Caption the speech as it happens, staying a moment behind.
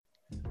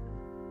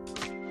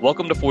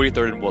Welcome to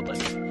 43rd and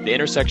Woodland, the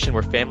intersection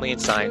where family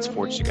and science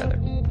forge together.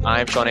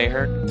 I'm Sean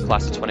Ahern,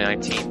 class of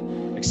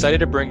 2019, excited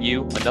to bring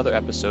you another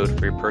episode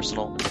for your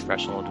personal and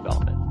professional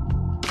development.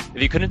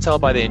 If you couldn't tell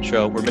by the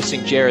intro, we're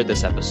missing Jared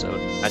this episode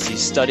as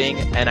he's studying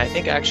and I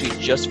think actually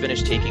just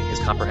finished taking his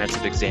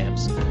comprehensive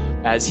exams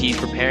as he's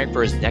preparing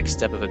for his next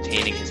step of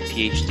obtaining his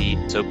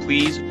PhD, so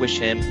please wish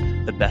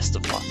him the best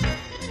of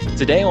luck.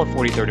 Today on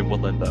 43rd and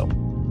Woodland, though,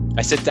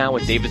 I sit down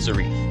with David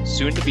Zarif,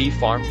 soon to be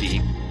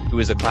PharmD, who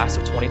is a class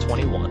of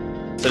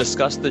 2021, to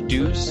discuss the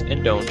do's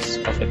and don'ts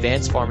of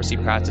advanced pharmacy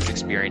practice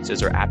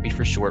experiences, or APPE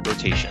for short,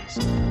 rotations,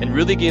 and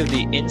really give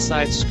the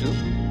inside scoop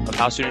of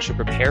how students should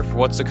prepare for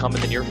what's to come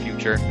in the near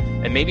future,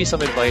 and maybe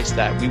some advice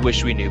that we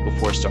wish we knew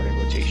before starting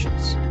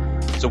rotations.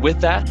 So with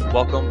that,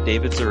 welcome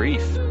David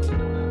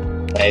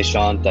Zarif. Hey,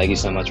 Sean, thank you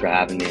so much for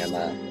having me.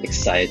 I'm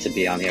excited to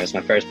be on here. It's my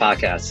first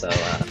podcast, so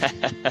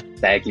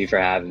thank you for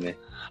having me.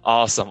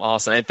 Awesome.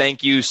 And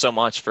thank you so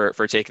much for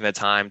taking the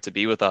time to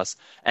be with us.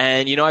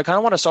 And, I kind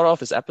of want to start off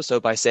this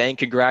episode by saying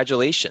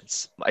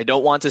congratulations. I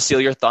don't want to steal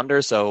your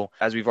thunder. So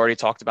as we've already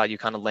talked about, you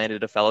kind of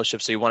landed a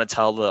fellowship. So you want to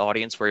tell the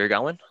audience where you're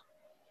going?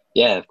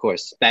 Yeah, of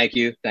course. Thank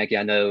you. I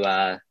know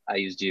I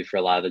used you for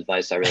a lot of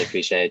advice. I really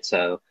appreciate it.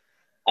 So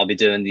I'll be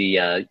doing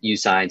the U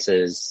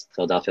Sciences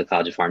Philadelphia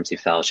College of Pharmacy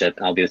Fellowship,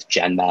 and I'll be with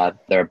GenMab.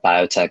 They're a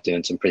biotech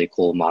doing some pretty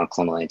cool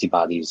monoclonal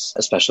antibodies,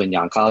 especially in the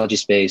oncology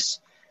space.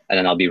 And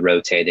then I'll be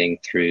rotating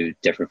through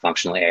different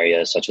functional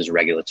areas such as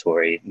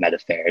regulatory, med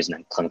affairs, and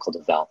then clinical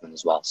development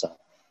as well. So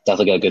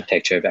definitely got a good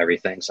picture of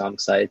everything. So I'm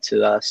excited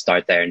to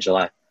start there in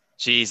July.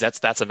 Geez,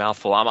 that's a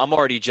mouthful. I'm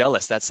already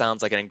jealous. That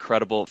sounds like an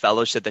incredible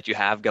fellowship that you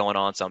have going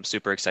on. So I'm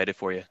super excited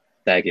for you.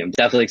 Thank you. I'm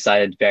definitely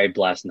excited, very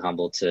blessed and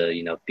humbled to,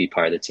 be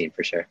part of the team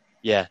for sure.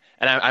 Yeah.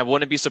 And I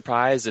wouldn't be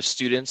surprised if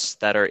students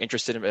that are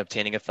interested in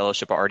obtaining a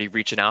fellowship are already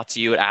reaching out to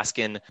you and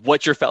asking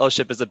what your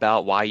fellowship is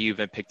about, why you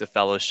even picked a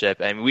fellowship.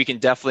 And we can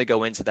definitely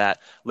go into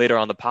that later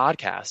on the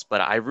podcast.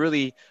 But I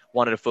really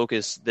wanted to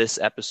focus this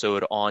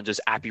episode on just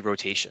APPE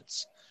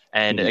rotations.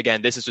 And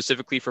again, this is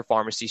specifically for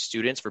pharmacy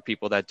students. For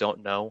people that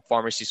don't know,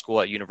 pharmacy school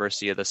at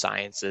University of the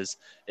Sciences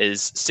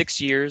is 6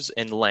 years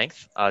in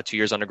length, 2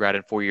 years undergrad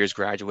and 4 years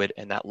graduate.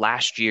 And that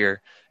last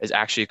year is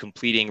actually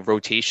completing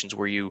rotations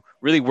where you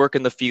really work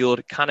in the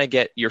field, kind of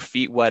get your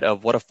feet wet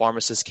of what a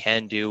pharmacist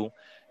can do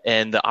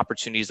and the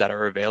opportunities that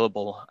are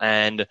available.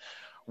 And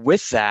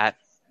with that,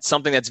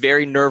 something that's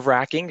very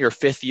nerve-wracking, your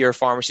fifth year of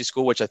pharmacy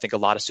school, which I think a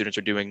lot of students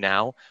are doing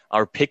now,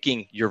 are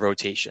picking your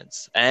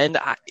rotations. And,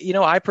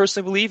 I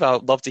personally believe, I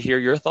would love to hear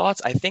your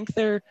thoughts. I think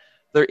there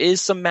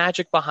is some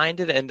magic behind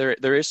it, and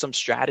there is some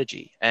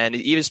strategy. And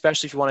even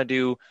especially if you want to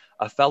do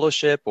a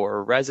fellowship or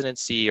a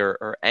residency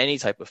or any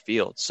type of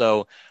field.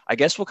 So I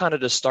guess we'll kind of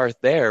just start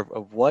there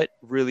of what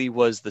really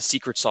was the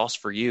secret sauce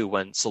for you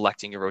when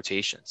selecting your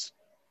rotations.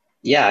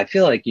 Yeah, I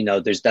feel like,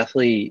 there's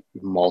definitely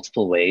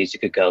multiple ways you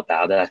could go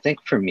about it. I think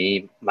for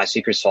me, my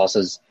secret sauce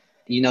is,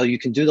 you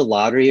can do the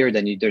lottery, or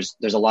then there's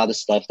a lot of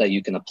stuff that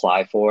you can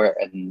apply for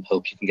and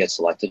hope you can get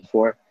selected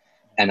for.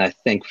 And I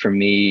think for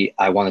me,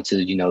 I wanted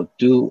to,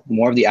 do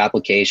more of the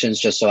applications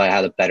just so I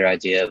had a better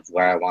idea of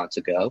where I wanted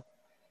to go.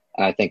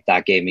 And I think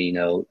that gave me,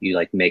 you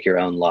like make your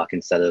own luck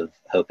instead of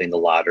hoping the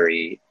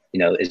lottery,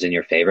 is in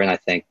your favor. And I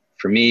think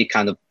for me, it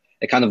kind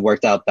of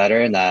worked out better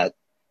in that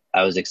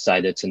I was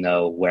excited to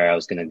know where I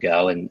was going to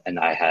go. And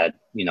I had,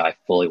 I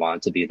fully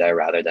wanted to be there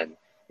rather than,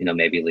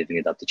 maybe leaving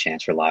it up to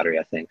chance for lottery,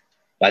 I think.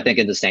 But I think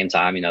at the same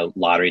time,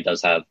 lottery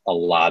does have a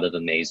lot of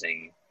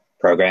amazing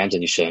programs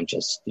and you shouldn't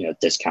just,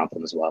 discount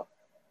them as well.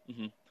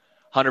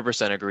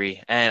 100%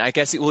 agree. And I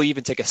guess we'll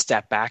even take a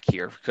step back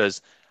here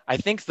because I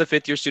think the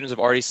fifth year students have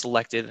already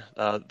selected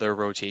their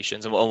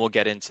rotations and we'll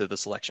get into the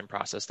selection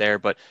process there.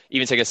 But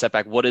even take a step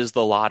back, what is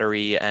the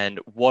lottery and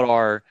what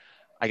are,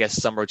 I guess,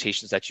 some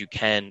rotations that you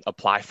can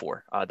apply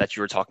for that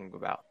you were talking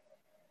about?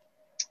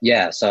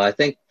 Yeah, so I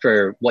think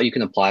for what you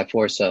can apply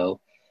for, so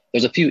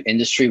there's a few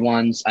industry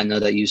ones I know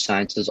that U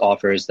Sciences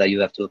offers that you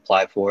have to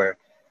apply for.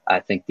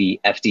 I think the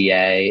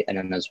FDA and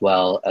then as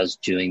well as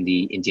doing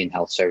the Indian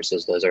Health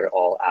Services, those are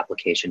all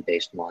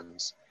application-based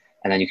ones.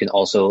 And then you can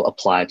also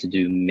apply to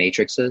do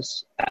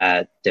matrices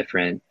at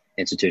different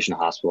institutional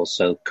hospitals.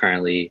 So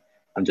currently,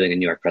 I'm doing a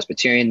New York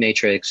Presbyterian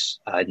matrix.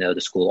 I know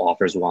the school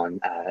offers one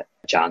at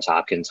Johns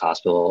Hopkins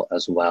Hospital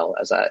as well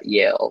as at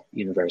Yale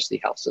University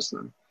Health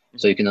System.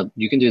 So you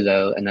can do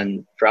those. And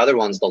then for other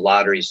ones, the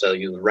lottery. So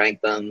you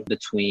rank them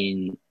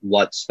between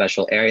what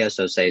special area.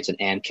 So say it's an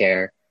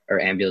AmCare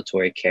or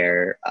ambulatory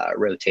care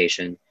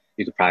rotation.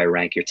 You could probably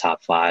rank your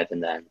top 5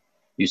 and then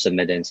you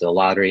submit it into the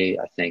lottery.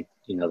 I think,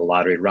 the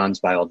lottery runs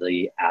by all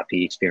the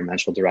APPE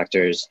experimental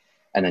directors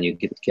and then you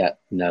get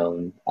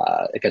known,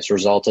 it gets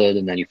resulted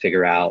and then you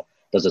figure out,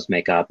 does this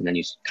make up? And then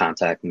you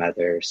contact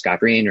either Scott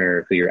Green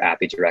or who your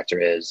APPE director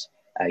is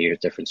at your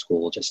different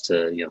school just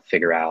to,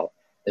 figure out,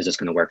 is this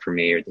going to work for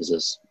me or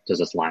does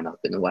this line up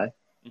in a way?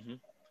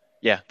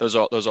 Yeah, those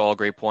are all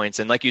great points.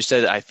 And like you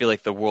said, I feel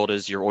like the world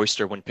is your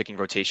oyster when picking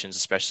rotations,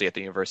 especially at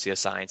the University of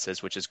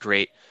Sciences, which is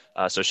great.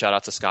 So shout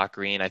out to Scott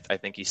Green. I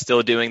think he's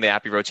still doing the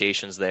APPE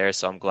rotations there.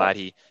 So I'm glad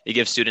he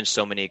gives students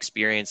so many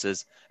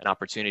experiences and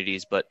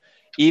opportunities. But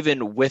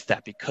even with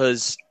that,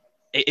 because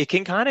it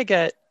can kind of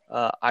get,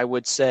 I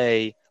would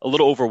say, a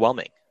little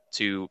overwhelming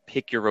to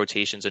pick your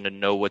rotations and to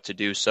know what to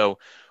do. So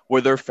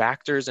were there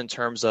factors in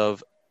terms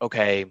of,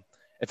 okay,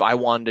 if I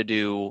wanted to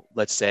do,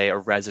 let's say, a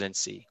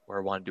residency or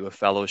I want to do a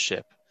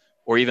fellowship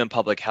or even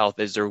public health,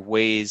 is there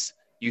ways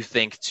you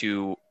think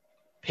to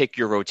pick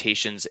your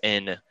rotations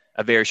in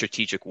a very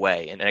strategic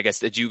way? And I guess,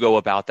 did you go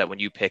about that when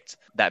you picked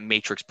that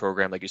matrix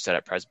program, like you said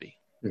at Presby?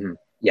 Hmm.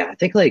 Yeah, I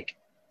think like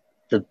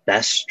the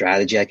best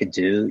strategy you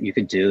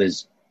could do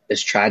is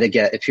try to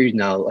get, if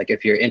like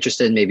if you're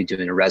interested in maybe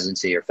doing a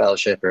residency or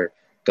fellowship or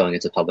going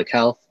into public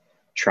health,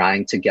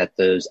 trying to get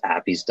those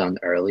APPEs done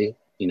early,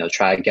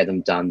 try to get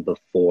them done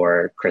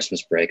before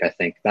Christmas break. I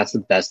think that's the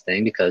best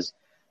thing because,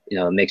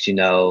 it makes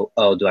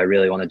oh, do I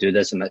really want to do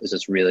this? And is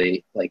this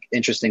really like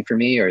interesting for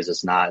me or is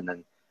this not? And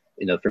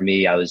then, for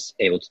me, I was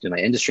able to do my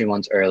industry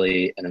ones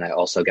early. And then I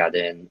also got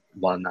in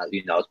one that,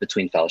 it's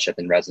between fellowship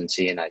and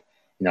residency. And I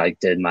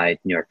did my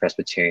New York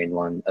Presbyterian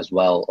one as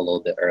well a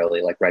little bit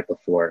early, like right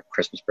before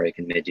Christmas break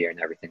and mid-year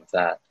and everything with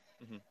that.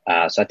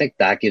 Mm-hmm. So I think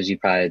that gives you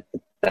probably the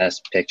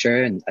best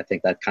picture. And I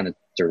think that kind of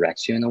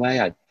directs you in a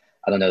way.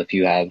 I don't know if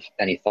you have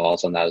any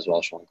thoughts on that as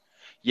well, Sean.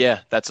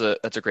 Yeah, that's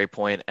a great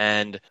point.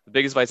 And the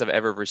biggest advice I've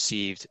ever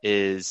received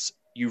is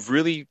you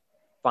really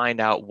find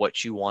out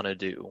what you want to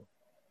do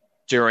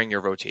during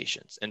your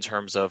rotations in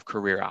terms of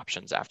career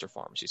options after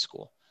pharmacy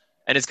school.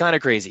 And it's kind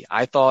of crazy.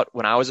 I thought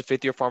when I was a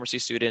fifth year pharmacy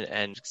student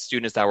and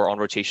students that were on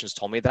rotations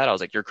told me that, I was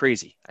like, you're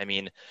crazy. I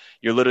mean,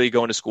 you're literally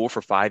going to school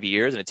for 5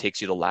 years and it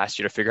takes you the last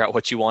year to figure out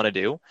what you want to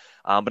do.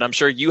 But I'm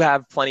sure you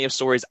have plenty of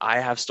stories. I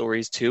have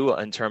stories too,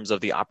 in terms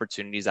of the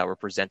opportunities that were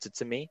presented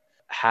to me,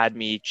 had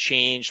me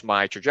change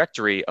my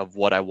trajectory of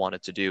what I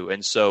wanted to do.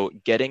 And so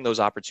getting those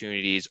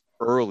opportunities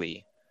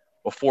early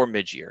before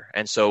mid-year.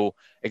 And so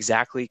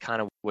exactly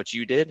kind of what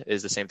you did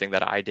is the same thing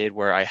that I did,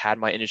 where I had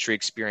my industry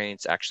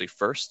experience actually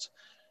first.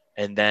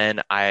 And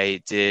then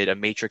I did a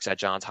matrix at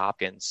Johns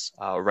Hopkins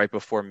right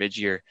before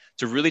mid-year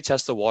to really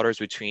test the waters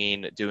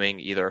between doing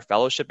either a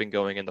fellowship and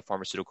going in the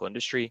pharmaceutical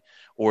industry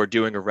or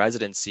doing a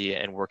residency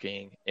and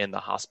working in the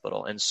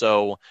hospital. And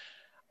so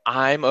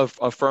I'm a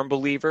firm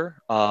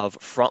believer of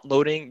front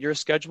loading your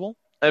schedule.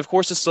 And of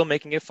course, it's still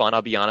making it fun.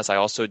 I'll be honest. I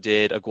also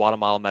did a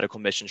Guatemala medical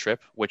mission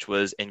trip, which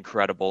was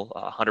incredible.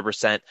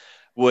 100%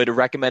 would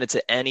recommend it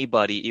to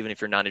anybody, even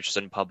if you're not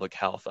interested in public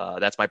health.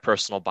 That's my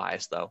personal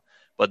bias, though.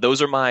 But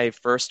those are my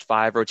first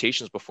 5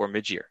 rotations before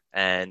mid-year,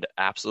 and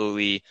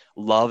absolutely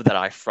love that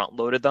I front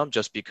loaded them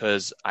just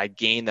because I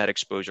gained that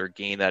exposure,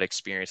 gained that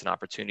experience and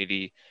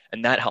opportunity,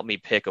 and that helped me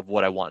pick of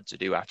what I wanted to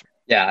do after.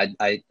 Yeah,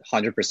 I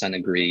 100%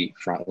 agree.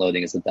 Front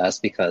loading is the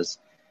best because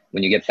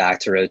when you get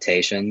back to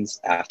rotations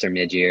after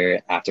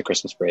mid-year, after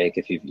Christmas break,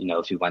 if you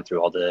went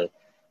through all the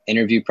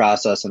interview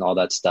process and all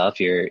that stuff,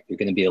 you're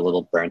going to be a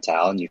little burnt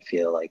out and you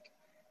feel like,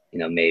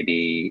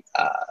 maybe,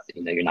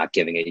 you're not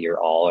giving it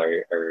your all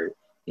or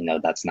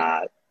that's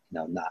not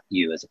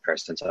you as a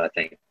person. So I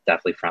think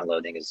definitely front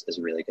loading is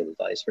really good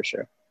advice for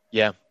sure.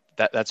 Yeah,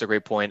 that's a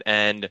great point.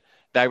 And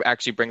that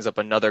actually brings up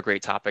another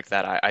great topic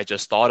that I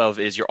just thought of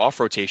is your off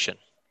rotation.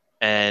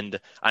 And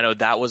I know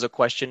that was a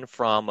question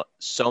from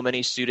so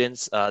many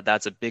students.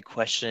 That's a big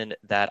question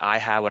that I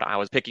had when I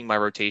was picking my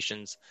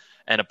rotations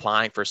and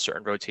applying for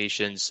certain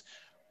rotations.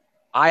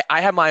 I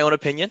have my own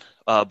opinion,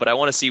 but I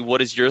want to see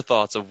what is your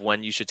thoughts of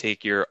when you should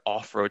take your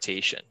off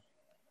rotation.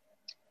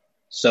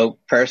 So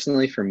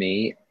personally for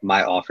me,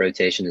 my off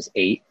rotation is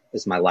 8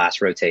 is my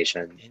last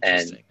rotation.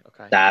 And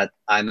okay. That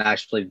I'm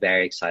actually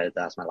very excited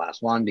that's my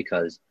last one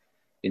because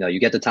you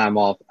get the time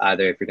off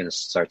either if you're going to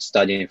start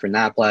studying for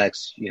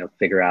NAPLEX,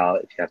 figure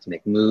out if you have to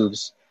make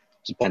moves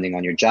depending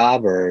on your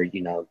job or,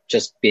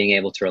 just being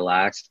able to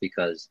relax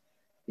because,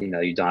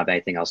 you don't have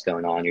anything else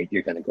going on.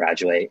 You're going to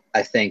graduate.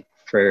 I think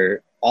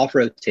for off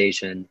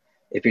rotation,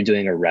 if you're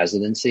doing a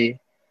residency,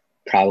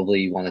 probably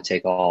you want to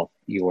take off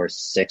your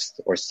 6th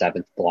or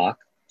 7th block.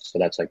 So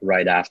that's like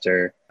right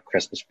after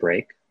Christmas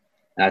break.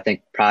 And I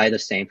think probably the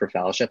same for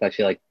fellowship. I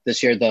feel like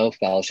this year, though,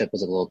 fellowship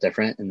was a little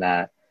different in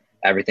that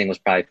everything was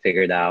probably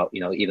figured out,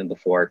 even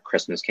before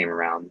Christmas came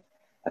around.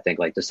 I think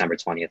like December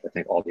 20th, I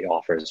think all the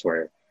offers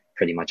were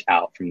pretty much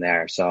out from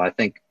there. So I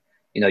think,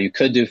 you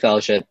could do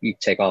fellowship. You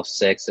take off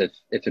 6 if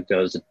it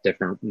goes a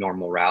different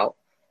normal route.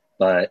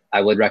 But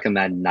I would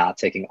recommend not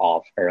taking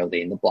off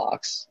early in the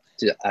blocks.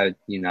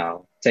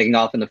 Taking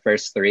off in the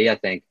first 3, I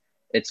think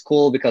it's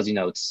cool because,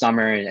 it's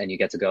summer and you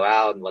get to go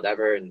out and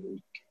whatever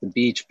and the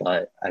beach.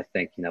 But I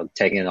think,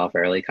 taking it off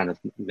early kind of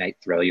might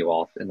throw you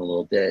off in a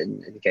little bit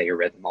and get your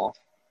rhythm off.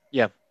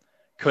 Yeah,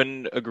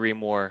 couldn't agree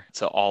more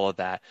to all of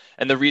that.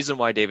 And the reason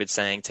why David's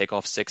saying take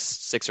off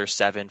 6 or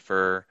 7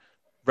 for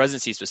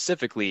residency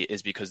specifically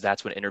is because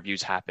that's when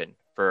interviews happen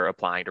for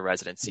applying to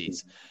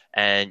residencies. Mm-hmm.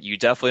 And you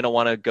definitely don't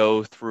want to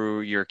go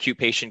through your acute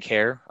patient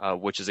care,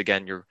 which is,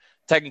 again, your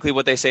technically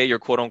what they say, your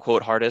quote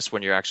unquote hardest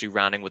when you're actually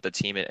rounding with the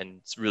team and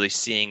really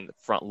seeing the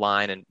front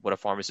line and what a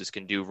pharmacist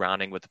can do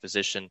rounding with the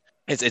physician.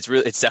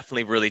 It's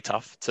definitely really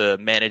tough to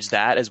manage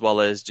that as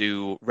well as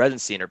do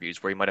residency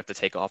interviews where you might have to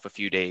take off a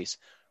few days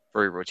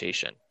for your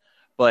rotation.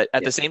 But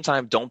at the same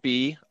time, don't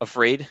be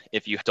afraid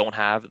if you don't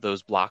have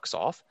those blocks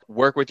off.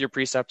 Work with your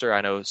preceptor.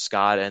 I know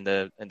Scott and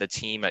the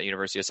team at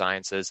University of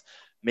Sciences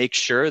make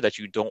sure that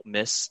you don't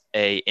miss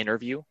a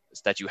interview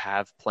that you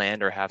have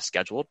planned or have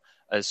scheduled.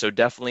 So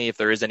definitely, if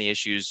there is any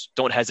issues,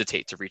 don't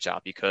hesitate to reach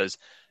out because,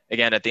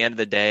 again, at the end of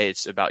the day,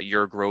 it's about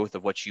your growth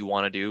of what you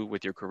want to do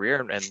with your career,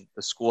 and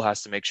the school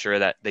has to make sure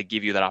that they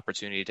give you that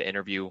opportunity to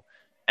interview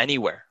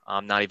anywhere,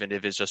 not even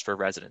if it's just for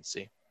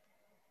residency.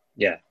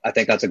 Yeah, I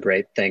think that's a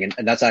great thing.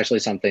 And that's actually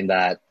something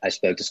that I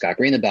spoke to Scott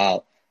Green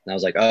about. And I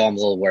was like, oh, I'm a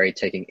little worried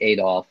taking 8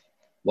 off.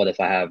 What if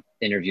I have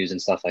interviews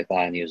and stuff like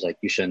that? And he was like,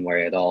 you shouldn't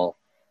worry at all.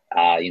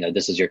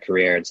 This is your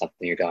career and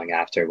something you're going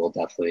after. We'll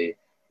definitely,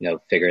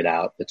 figure it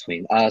out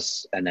between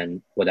us and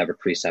then whatever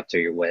preceptor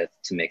you're with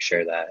to make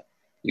sure that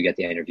you get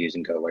the interviews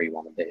and go where you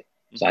want to be.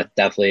 Mm-hmm. So I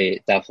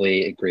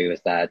definitely agree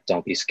with that.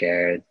 Don't be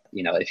scared.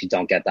 If you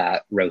don't get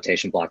that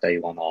rotation block that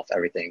you want off,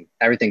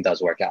 everything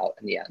does work out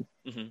in the end.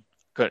 Mm-hmm.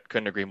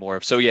 Couldn't agree more.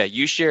 So yeah,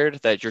 you shared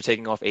that you're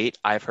taking off 8.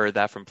 I've heard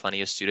that from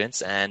plenty of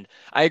students, and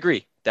I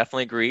agree.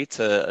 Definitely agree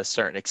to a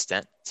certain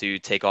extent to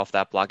take off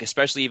that block,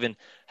 especially even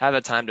have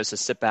that time just to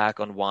sit back,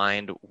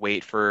 unwind,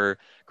 wait for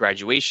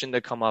graduation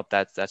to come up.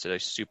 That's a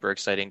super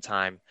exciting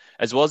time,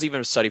 as well as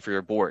even study for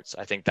your boards.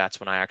 I think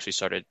that's when I actually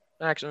started.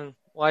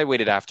 I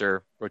waited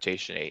after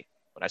rotation 8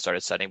 when I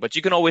started studying, but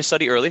you can always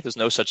study early. There's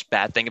no such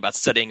bad thing about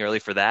studying early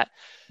for that.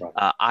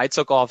 Right. I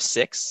took off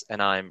 6, and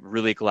I'm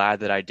really glad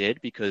that I did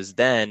because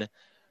then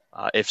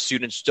if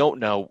students don't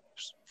know,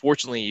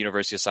 fortunately,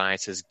 University of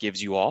Sciences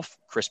gives you off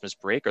Christmas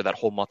break or that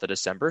whole month of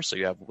December. So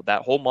you have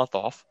that whole month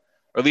off,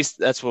 or at least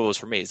that's what it was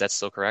for me. Is that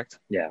still correct?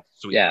 Yeah.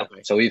 Sweet. Yeah.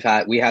 Okay. So we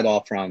had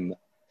off from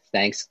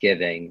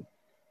Thanksgiving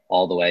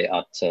all the way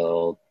up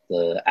till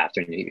the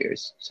after New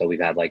Year's. So we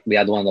had one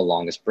of the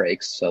longest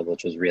breaks,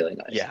 which was really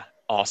nice. Yeah.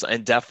 Awesome.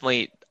 And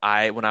definitely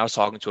when I was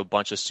talking to a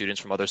bunch of students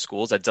from other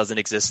schools, that doesn't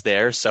exist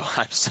there. So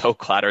I'm so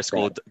glad our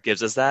school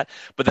gives us that.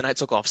 But then I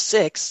took off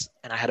 6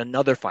 and I had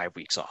another 5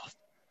 weeks off.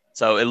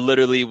 So it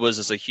literally was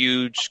just a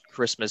huge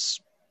Christmas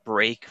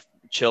break,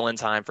 chilling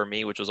time for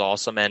me, which was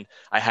awesome. And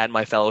I had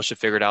my fellowship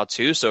figured out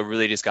too. So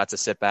really just got to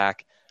sit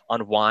back,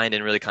 unwind,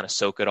 and really kind of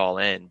soak it all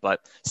in.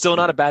 But still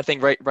not a bad thing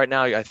right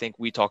now. I think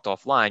we talked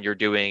offline. You're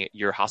doing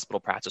your hospital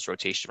practice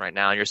rotation right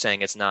now, and you're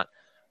saying it's not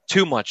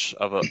too much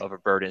of a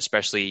burden,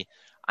 especially,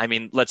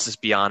 let's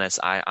just be honest.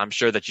 I'm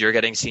sure that you're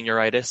getting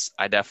senioritis.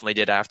 I definitely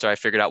did after I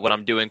figured out what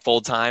I'm doing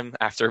full time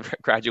after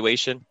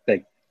graduation.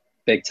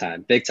 Big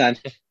time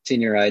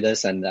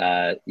senioritis. And,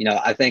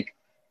 I think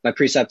my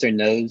preceptor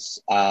knows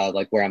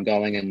where I'm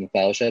going in the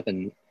fellowship,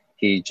 and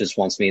he just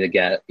wants me to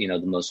get,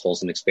 the most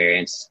wholesome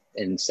experience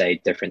in,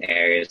 say, different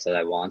areas that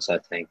I want. So I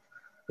think,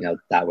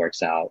 that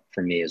works out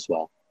for me as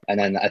well. And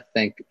then I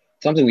think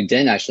something we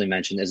didn't actually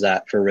mention is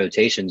that for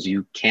rotations,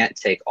 you can't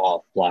take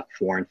off block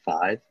 4 and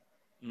 5.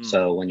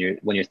 So when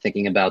you're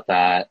thinking about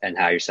that and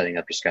how you're setting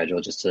up your schedule,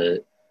 just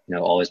to,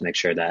 always make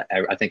sure that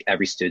I think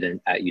every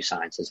student at U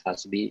Sciences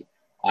has to be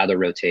out of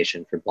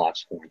rotation for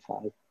blocks 4 and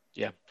 5.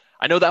 Yeah.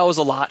 I know that was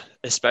a lot,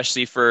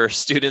 especially for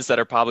students that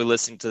are probably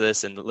listening to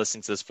this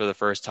for the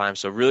first time.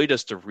 So really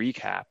just to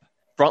recap,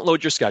 front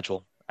load your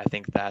schedule. I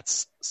think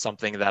that's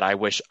something that I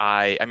wish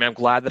I'm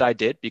glad that I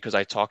did because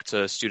I talked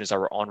to students that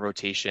were on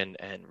rotation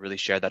and really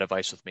shared that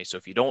advice with me. So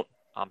if you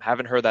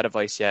haven't heard that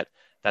advice yet,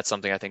 that's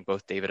something I think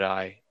both David and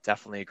I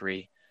definitely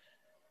agree.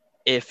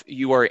 If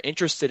you are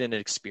interested in an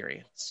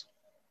experience,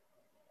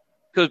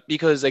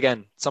 because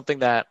again, something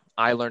that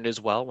I learned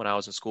as well when I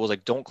was in school is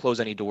don't close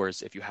any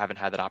doors if you haven't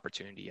had that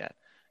opportunity yet.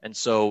 And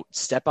so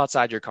step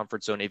outside your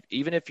comfort zone.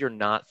 Even if you're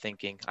not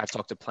thinking, I've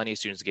talked to plenty of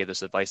students who gave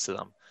this advice to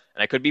them,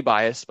 and I could be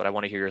biased, but I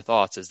want to hear your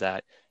thoughts, is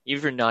that even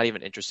if you're not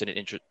even interested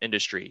in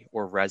industry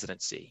or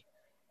residency,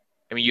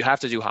 you have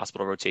to do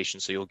hospital rotation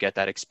so you'll get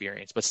that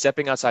experience. But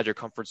stepping outside your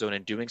comfort zone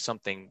and doing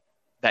something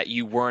that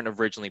you weren't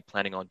originally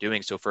planning on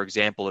doing. So for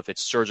example, if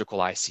it's surgical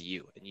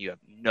ICU and you have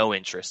no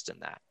interest in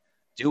that,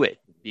 do it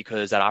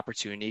because that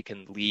opportunity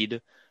can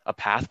lead a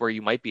path where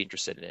you might be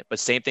interested in it. But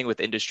same thing with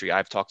industry.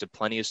 I've talked to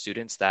plenty of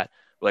students that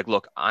were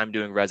look, I'm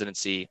doing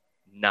residency,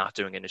 not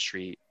doing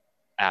industry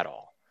at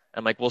all.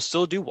 I'm we'll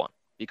still do one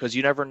because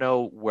you never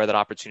know where that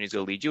opportunity is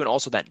going to lead you. And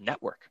also that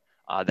network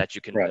that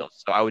you can build.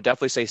 So I would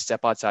definitely say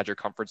step outside your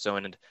comfort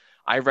zone. And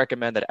I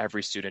recommend that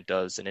every student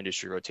does an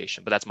industry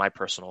rotation, but that's my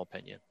personal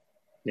opinion.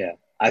 Yeah.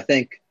 I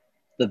think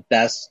the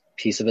best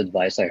piece of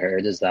advice I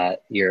heard is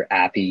that your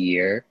APPE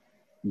year,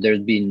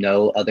 there'd be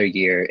no other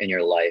year in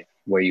your life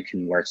where you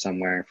can work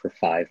somewhere for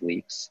 5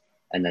 weeks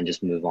and then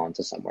just move on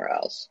to somewhere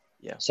else.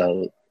 Yeah.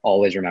 So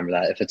always remember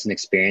that if it's an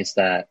experience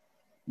that,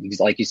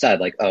 like you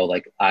said,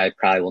 I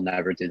probably will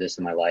never do this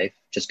in my life,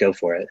 just go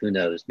for it. Who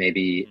knows?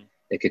 Maybe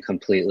it could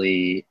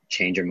completely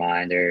change your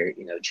mind or,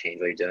 change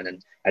what you're doing.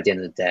 And at the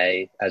end of the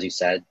day, as you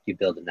said, you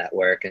build a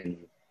network and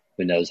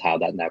who knows how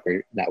that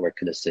network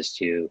could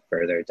assist you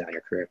further down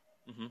your career.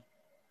 Hmm.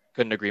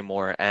 Couldn't agree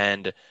more.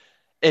 And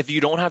if you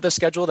don't have the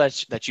schedule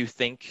that you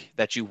think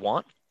that you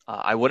want,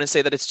 I wouldn't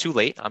say that it's too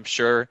late. I'm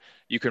sure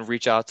you can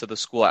reach out to the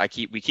school.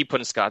 We keep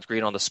putting Scott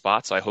Green on the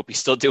spot, so I hope he's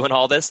still doing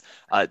all this.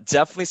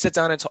 Definitely sit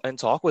down and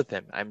talk with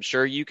him. I'm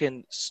sure you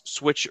can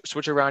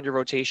switch around your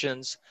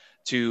rotations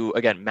to,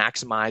 again,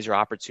 maximize your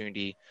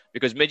opportunity,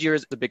 because mid-year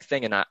is the big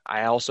thing. And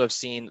I also have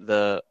seen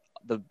the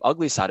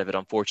ugly side of it,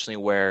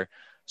 unfortunately, where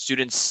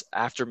students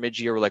after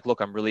mid-year were like, look,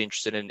 I'm really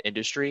interested in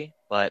industry,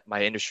 but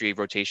my industry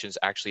rotation is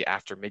actually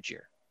after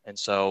mid-year. And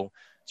so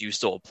do you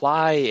still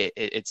apply?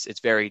 It's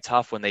very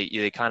tough when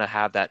they kind of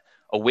have that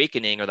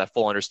awakening or that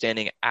full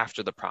understanding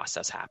after the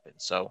process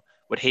happens. So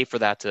would hate for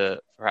that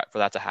to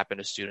happen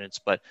to students.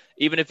 But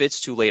even if it's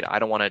too late, I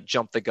don't want to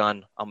jump the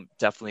gun. I'm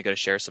definitely going to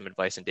share some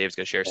advice, and Dave's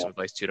going to share some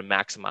advice too, to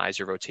maximize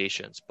your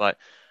rotations. But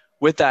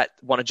with that,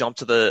 I want to jump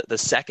to the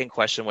second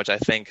question, which I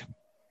think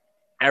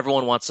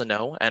everyone wants to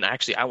know. And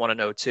actually, I want to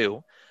know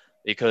too,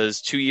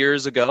 because 2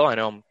 years ago, I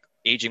know I'm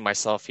aging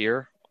myself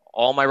here,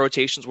 all my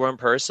rotations were in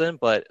person,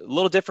 but a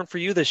little different for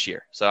you this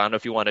year. So I don't know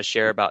if you want to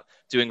share about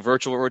doing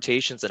virtual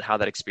rotations and how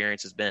that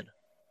experience has been.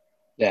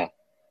 Yeah,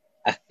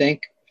 I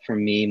think for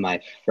me,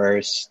 my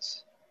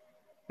first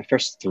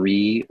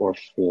 3 or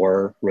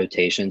 4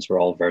 rotations were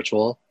all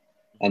virtual.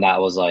 And that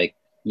was like,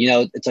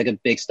 it's like a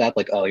big step.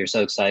 Like, oh, you're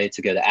so excited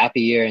to go to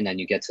Appy Year, and then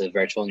you get to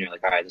virtual and you're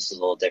like, all right, this is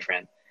a little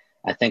different.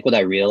 I think what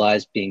I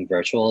realized being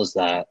virtual is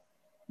that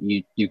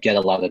you get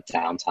a lot of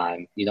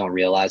downtime. You don't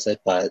realize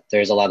it, but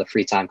there's a lot of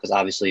free time, because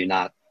obviously you're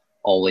not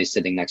always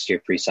sitting next to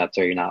your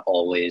preceptor. You're not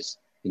always,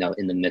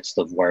 in the midst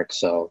of work.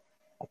 So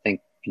I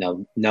think,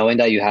 knowing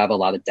that you have a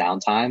lot of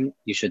downtime,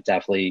 you should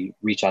definitely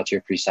reach out to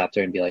your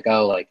preceptor and be like,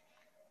 oh, like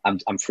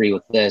I'm free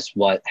with this.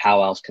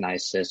 How else can I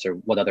assist, or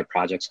what other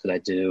projects could I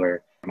do?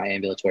 Or my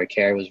ambulatory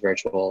care was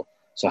virtual,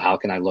 so how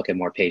can I look at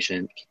more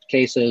patient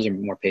cases or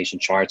more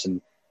patient charts and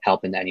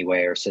help in any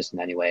way or assist in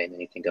any way in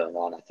anything going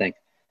on? I think,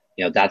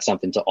 that's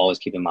something to always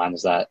keep in mind,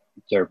 is that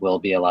there will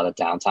be a lot of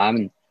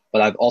downtime.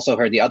 But I've also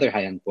heard the other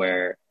hand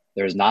where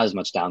there's not as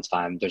much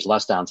downtime. There's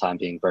less downtime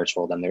being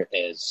virtual than there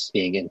is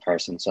being in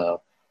person.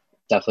 So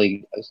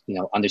definitely,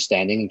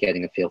 understanding and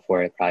getting a feel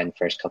for it probably in the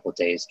first couple of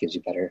days gives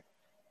you better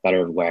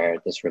where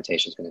this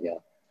rotation is going to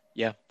go.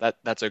 Yeah,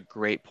 that's a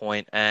great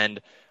point.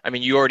 And I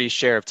mean, you already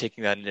share of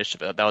taking that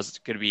initiative. That was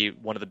going to be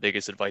one of the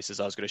biggest advices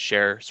I was going to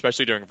share,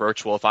 especially during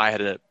virtual. If I had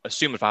to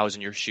assume, if I was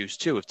in your shoes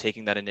too, of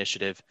taking that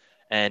initiative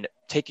and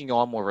taking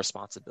on more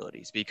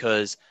responsibilities,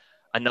 because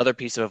another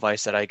piece of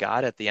advice that I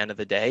got at the end of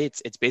the day,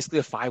 it's basically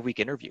a 5-week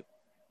interview.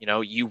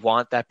 You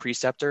want that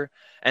preceptor,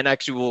 and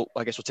actually,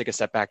 I guess we'll take a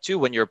step back too.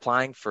 When you're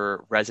applying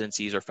for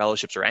residencies or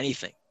fellowships or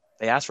anything,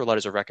 they ask for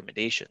letters of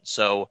recommendation.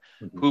 So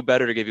who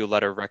better to give you a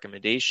letter of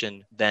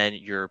recommendation than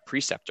your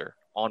preceptor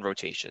on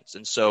rotations?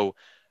 And so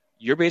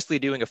you're basically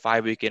doing a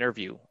 5-week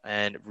interview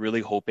and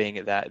really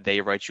hoping that they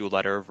write you a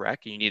letter of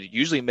rec. You need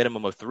usually a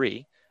minimum of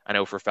 3. I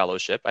know for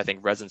fellowship, I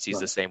think residency is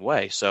the same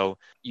way. So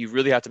you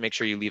really have to make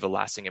sure you leave a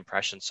lasting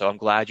impression. So I'm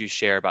glad you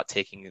share about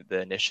taking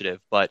the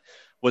initiative. But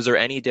was there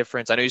any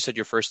difference? I know you said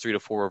your first 3 to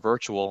 4 were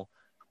virtual.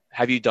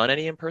 Have you done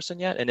any in person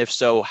yet? And if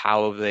so,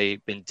 how have they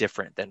been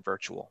different than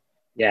virtual?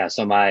 Yeah,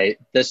 so the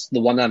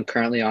one that I'm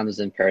currently on is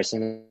in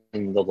person,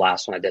 and the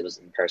last one I did was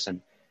in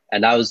person.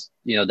 And that was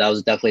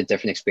definitely a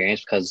different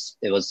experience, because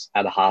it was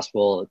at a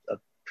hospital, a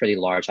pretty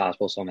large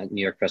hospital. So I'm at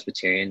New York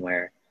Presbyterian,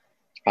 where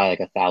it's probably like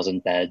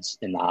 1,000 beds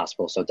in the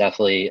hospital. So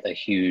definitely a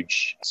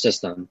huge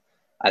system.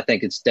 I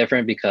think it's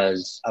different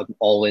because I'm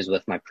always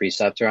with my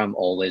preceptor. I'm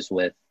always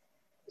with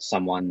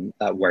someone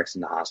that works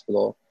in the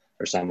hospital,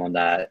 or someone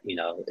that,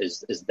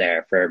 is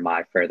there for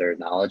my further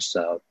knowledge.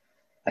 So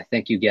I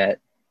think you get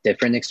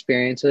different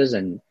experiences,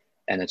 and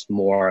it's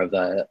more of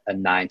a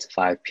 9 to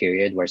 5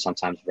 period, where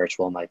sometimes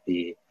virtual might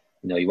be,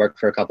 you work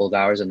for a couple of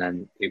hours and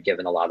then you're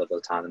given a lot of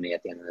autonomy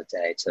at the end of the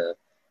day to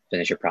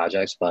finish your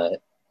projects.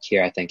 But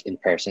here, I think in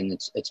person,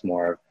 it's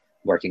more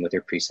working with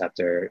your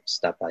preceptor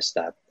step by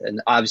step.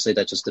 And obviously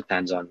that just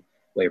depends on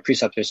what your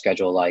preceptor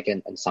schedule like,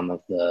 and some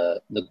of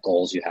the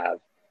goals you have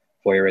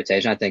for your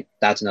rotation. I think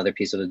that's another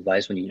piece of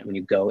advice when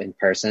you go in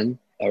person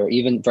or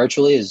even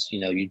virtually is,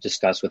 you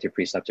discuss with your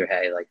preceptor,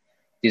 hey, like,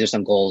 these are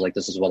some goals, like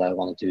this is what I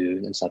want to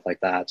do and stuff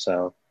like that.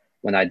 So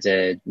when I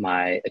did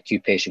my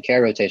acute patient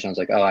care rotation, I was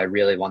like, oh, I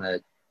really want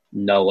to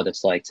know what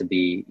it's like to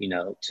be,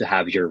 to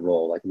have your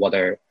role. Like what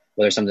are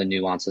some of the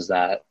nuances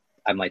that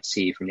I might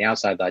see from the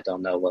outside, but I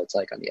don't know what it's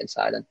like on the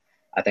inside. And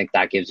I think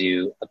that gives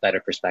you a better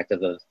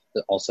perspective of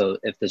also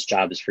if this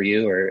job is for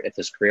you, or if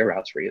this career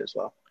route's for you as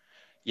well.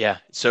 Yeah.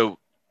 So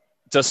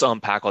just to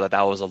unpack all that,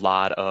 that was a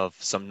lot of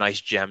some nice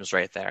gems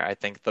right there. I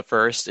think the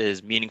first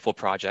is meaningful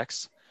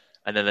projects.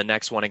 And then the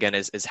next one, again,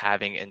 is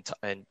having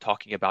and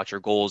talking about your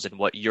goals and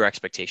what your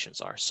expectations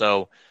are.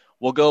 So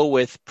we'll go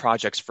with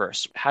projects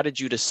first. How did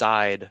you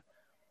decide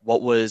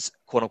what was,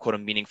 quote unquote, a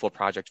meaningful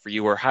project for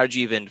you? Or how did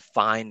you even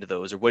find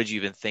those? Or what did you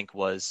even think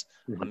was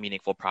a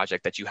meaningful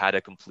project that you had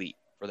to complete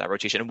for that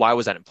rotation? And why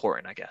was that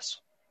important, I guess?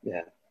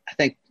 Yeah, I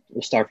think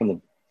we'll start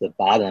from the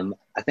bottom.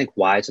 I think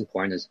why it's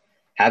important is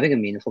having a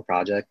meaningful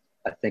project,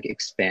 I think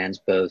expands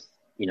both,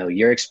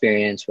 your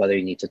experience, whether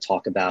you need to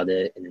talk about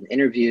it in an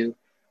interview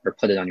or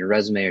put it on your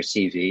resume or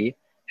CV,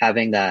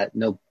 having that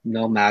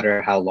no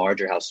matter how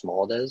large or how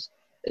small it is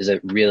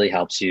it really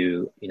helps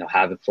you,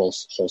 have a full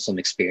wholesome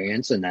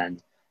experience, and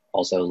then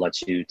also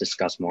lets you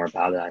discuss more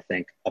about it. I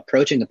think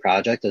approaching the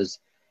project is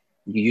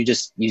you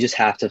just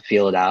have to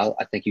feel it out.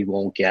 I think you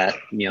won't get,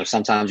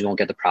 sometimes you won't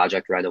get the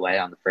project right away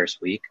on the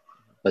first week.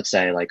 Let's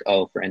say like,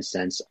 oh, for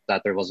instance,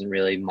 that there wasn't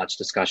really much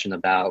discussion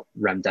about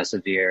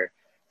remdesivir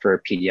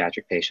for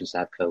pediatric patients that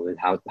have COVID.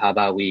 How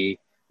about we,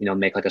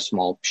 make like a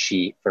small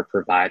sheet for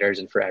providers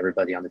and for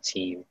everybody on the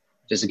team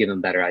just to give them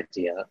a better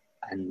idea.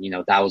 And,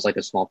 that was like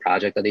a small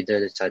project that they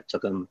did. It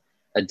took them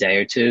a day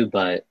or two,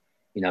 but,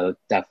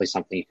 definitely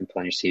something you can put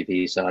on your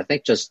CV. So I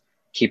think just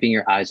keeping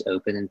your eyes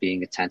open and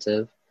being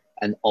attentive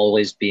and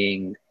always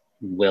being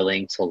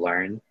willing to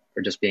learn,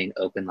 or just being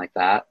open like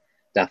that,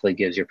 definitely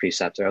gives your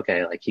preceptor,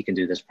 okay, like he can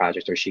do this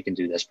project or she can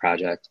do this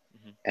project,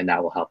 and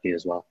that will help you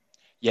as well.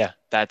 Yeah,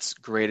 that's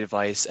great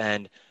advice.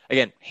 And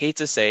again, hate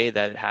to say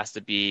that it has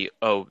to be,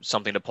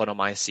 something to put on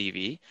my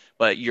CV,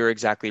 but you're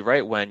exactly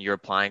right. When you're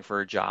applying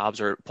for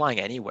jobs or applying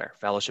anywhere,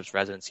 fellowships,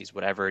 residencies,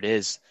 whatever it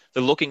is,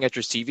 they're looking at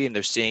your CV and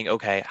they're seeing,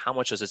 okay, how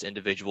much does this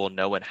individual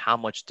know and how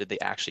much did they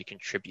actually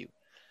contribute?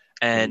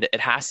 And it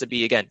has to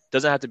be, again,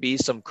 doesn't have to be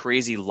some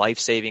crazy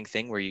life-saving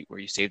thing where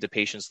you saved a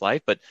patient's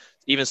life, but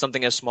even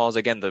something as small as,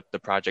 again, the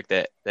project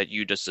that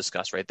you just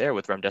discussed right there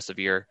with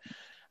remdesivir.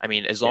 I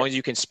mean, as long as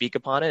you can speak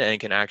upon it and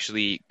can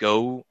actually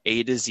go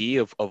A to Z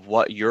of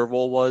what your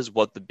role was,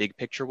 what the big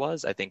picture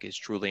was, I think is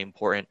truly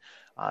important.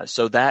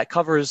 So that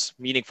covers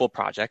meaningful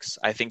projects.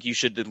 I think you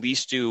should at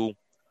least do,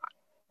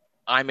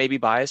 I may be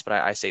biased, but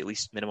I say at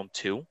least minimum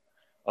 2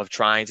 of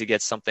trying to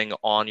get something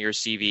on your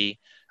CV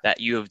that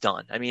you have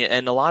done. I mean,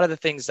 and a lot of the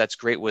things that's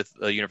great with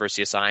the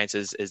University of Science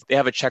is they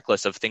have a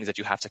checklist of things that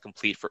you have to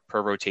complete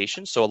per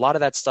rotation. So a lot of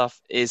that stuff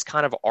is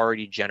kind of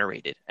already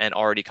generated and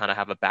already kind of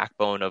have a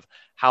backbone of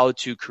how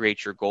to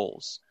create your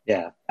goals.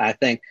 Yeah, I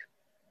think,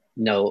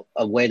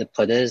 a way to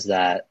put it is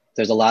that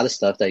there's a lot of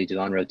stuff that you do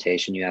on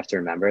rotation. You have to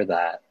remember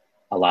that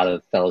a lot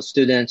of fellow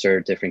students or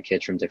different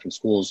kids from different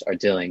schools are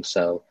doing.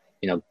 So,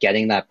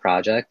 getting that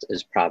project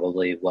is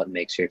probably what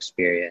makes your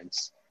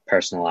experience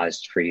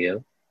personalized for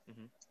you.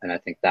 And I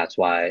think that's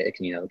why it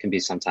can, it can be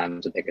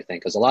sometimes a bigger thing,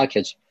 because a lot of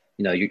kids,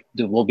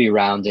 will be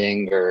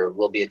rounding or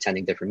will be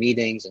attending different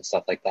meetings and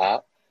stuff like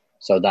that.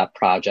 So that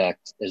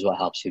project is what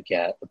helps you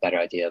get a better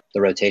idea of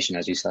the rotation,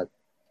 as you said.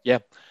 Yeah.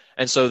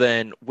 And so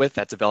then with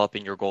that,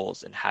 developing your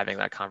goals and having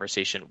that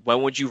conversation,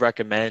 when would you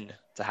recommend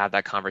to have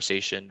that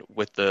conversation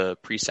with the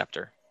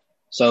preceptor?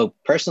 So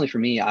personally for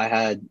me, I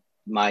had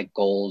my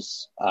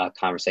goals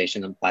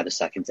conversation by the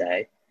second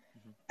day.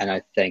 And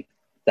I think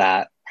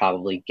that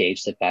probably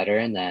gauged it better.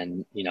 And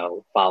then,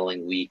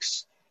 following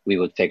weeks, we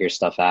would figure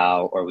stuff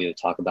out or we would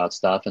talk about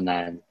stuff. And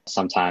then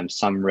sometimes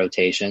some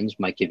rotations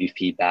might give you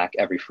feedback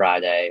every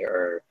Friday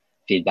or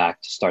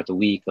feedback to start the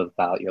week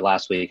about your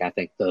last week. I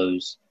think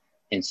those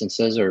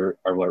instances are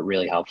what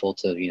really helpful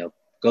to,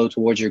 go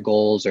towards your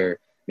goals or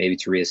maybe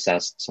to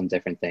reassess some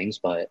different things.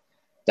 But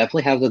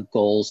definitely have the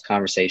goals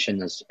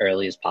conversation as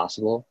early as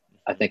possible.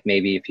 I think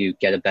maybe if you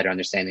get a better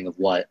understanding of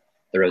what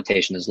the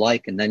rotation is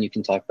like, and then you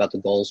can talk about the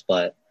goals,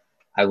 but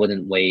I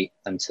wouldn't wait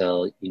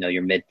until,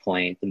 your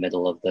midpoint, the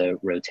middle of the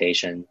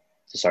rotation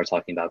to start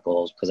talking about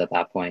goals, because at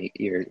that point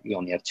you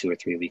only have 2 or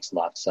 3 weeks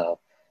left. So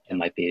it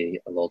might be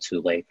a little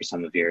too late for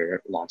some of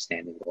your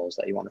longstanding goals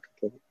that you want to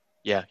complete.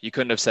 Yeah, you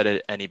couldn't have said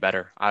it any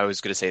better. I was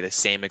going to say the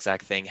same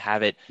exact thing.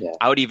 Have it. Yeah.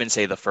 I would even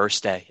say the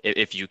first day,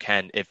 if you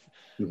can.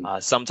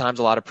 Sometimes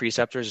a lot of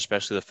preceptors,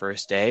 especially the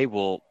first day,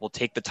 will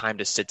take the time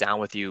to sit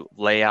down with you,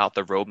 lay out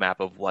the roadmap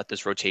of what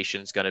this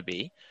rotation is going to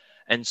be.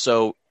 And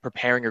so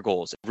preparing your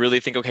goals,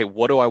 really think, okay,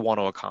 what do I want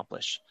to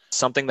accomplish?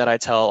 Something that I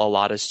tell a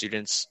lot of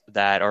students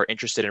that are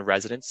interested in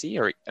residency,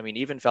 or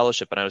even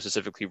fellowship, but I know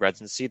specifically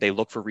residency, they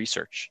look for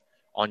research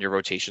on your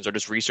rotations or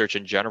just research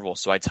in general.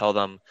 So I tell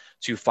them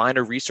to find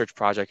a research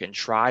project and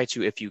try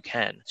to, if you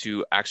can,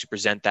 to actually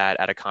present that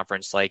at a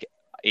conference like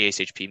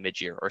ASHP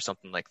mid-year or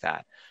something like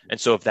that. And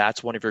so if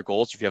that's one of your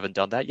goals, if you haven't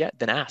done that yet,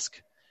 then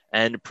ask.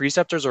 And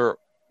preceptors are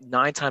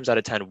 9 times out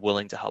of 10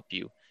 willing to help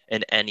you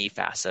in any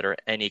facet or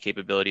any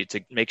capability to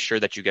make sure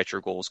that you get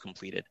your goals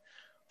completed.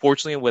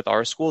 Fortunately, with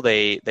our school,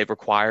 they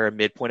require a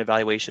midpoint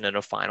evaluation and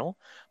a final.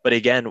 But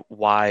again,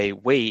 why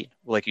wait?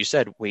 Like you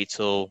said, wait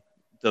till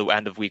the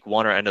end of week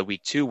 1 or end of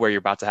week 2 where you're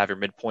about to have your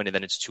midpoint, and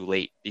then it's too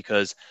late.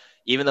 Because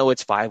even though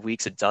it's 5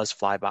 weeks, it does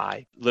fly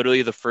by.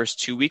 Literally the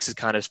first 2 weeks is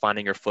kind of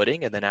finding your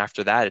footing. And then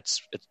after that,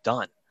 it's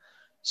done.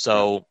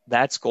 So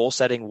that's goal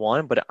setting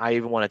 1, but I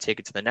even want to take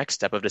it to the next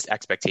step of just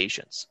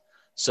expectations.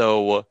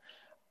 So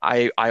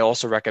I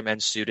also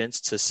recommend students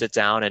to sit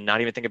down and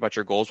not even think about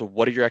your goals, but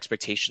what are your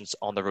expectations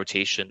on the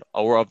rotation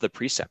or of the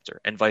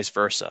preceptor, and vice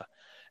versa,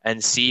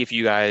 and see if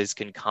you guys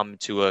can come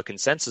to a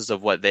consensus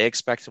of what they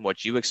expect and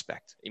what you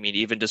expect.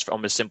 Even just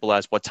from as simple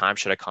as what time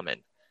should I come in?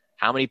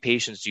 How many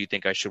patients do you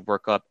think I should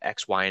work up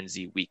X, Y, and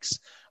Z weeks?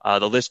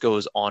 The list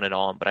goes on and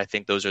on, but I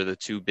think those are the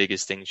two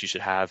biggest things you should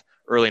have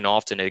early and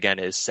often. Again,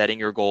 is setting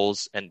your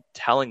goals and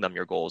telling them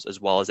your goals as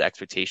well as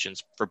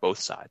expectations for both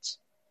sides.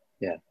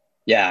 Yeah.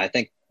 Yeah. I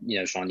think,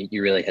 Sean,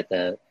 you really hit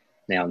the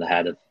nail on the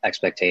head of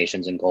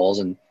expectations and goals.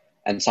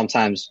 And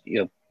sometimes,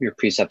 your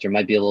preceptor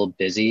might be a little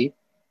busy,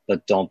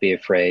 but don't be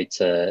afraid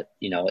to,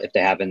 if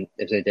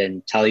they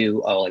didn't tell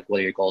you, oh, like, what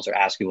are your goals, or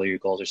ask you what are your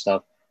goals or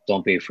stuff,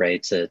 don't be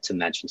afraid to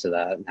mention to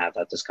that and have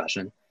that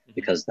discussion,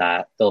 because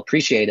that they'll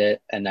appreciate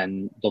it. And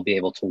then they'll be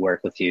able to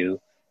work with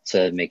you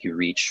to make you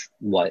reach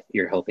what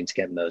you're hoping to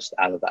get most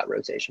out of that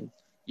rotation.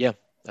 Yeah,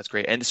 that's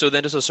great. And so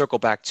then just to circle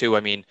back too, I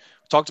mean,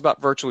 we talked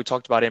about virtual, we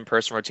talked about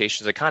in-person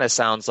rotations. It kind of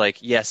sounds like,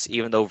 yes,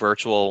 even though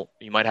virtual,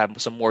 you might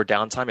have some more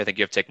downtime. I think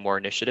you have to take more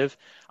initiative.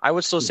 I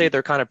would still say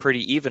they're kind of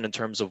pretty even in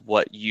terms of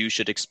what you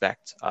should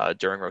expect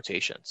during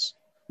rotations.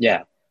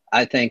 Yeah,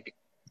 I think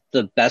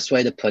the best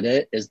way to put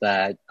it is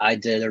that I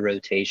did a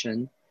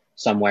rotation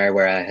somewhere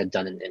where I had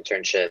done an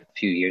internship a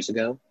few years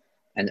ago.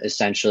 And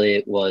essentially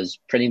it was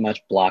pretty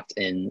much blocked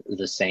in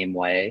the same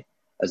way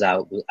as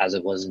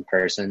it was in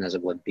person as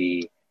it would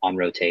be on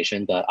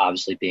rotation, but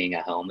obviously being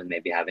at home and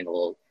maybe having a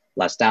little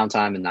less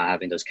downtime and not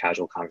having those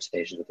casual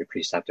conversations with your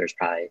preceptor is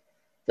probably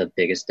the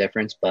biggest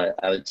difference. But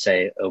I would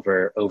say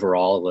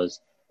overall it was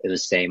the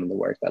same in the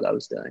work that I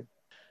was doing.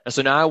 And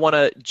so now I want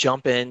to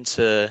jump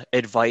into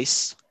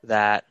advice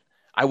that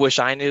I wish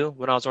I knew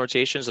when I was on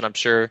rotations, and I'm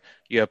sure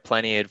you have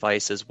plenty of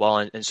advice as well.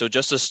 And so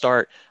just to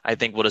start, I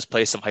think we'll just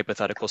play some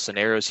hypothetical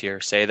scenarios here.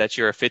 Say that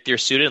you're a fifth-year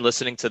student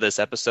listening to this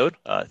episode.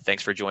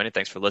 Thanks for joining.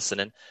 Thanks for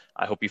listening.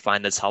 I hope you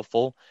find this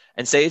helpful.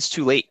 And say it's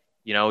too late.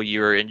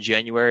 You're in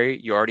January.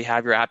 You already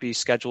have your APPE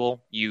schedule.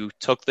 You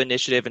took the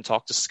initiative and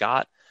talked to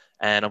Scott,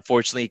 and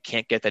unfortunately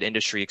can't get that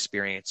industry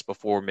experience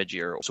before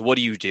mid-year. So what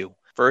do you do?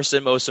 First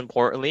and most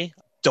importantly,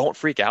 don't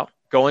freak out.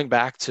 Going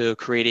back to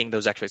creating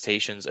those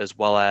expectations as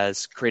well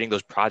as creating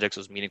those projects,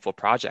 those meaningful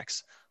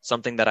projects.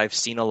 Something that I've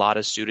seen a lot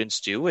of students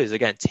do is,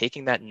 again,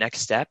 taking that next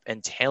step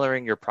and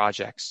tailoring your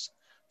projects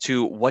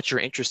to what you're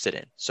interested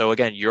in. So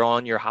again, you're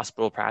on your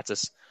hospital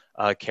practice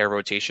care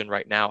rotation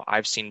right now.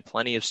 I've seen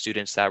plenty of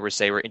students that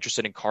we're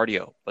interested in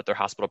cardio, but their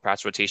hospital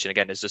practice rotation,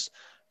 again, is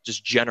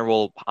just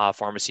general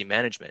pharmacy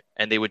management.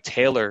 And they would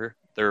tailor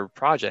their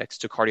projects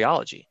to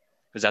cardiology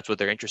because that's what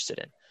they're interested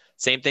in.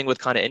 Same thing with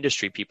kind of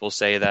industry. People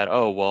say that,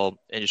 oh, well,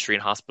 industry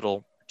and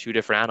hospital, two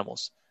different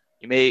animals.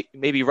 You may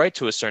be right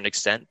to a certain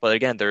extent, but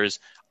again, there's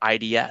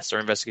IDS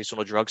or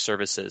investigational drug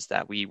services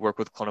that we work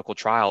with clinical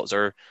trials,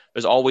 or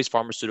there's always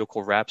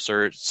pharmaceutical reps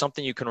or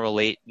something you can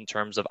relate in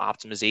terms of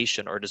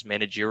optimization or just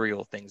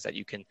managerial things that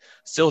you can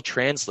still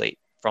translate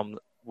from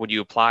when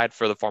you applied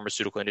for the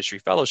pharmaceutical industry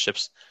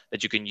fellowships,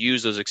 that you can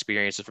use those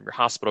experiences from your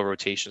hospital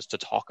rotations to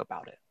talk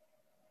about it.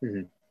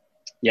 Mm-hmm.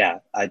 Yeah,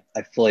 I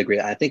fully agree.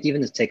 I think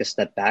even to take a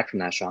step back from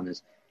that, Sean,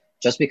 is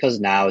just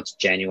because now it's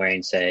January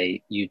and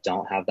say you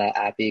don't have that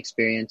APPE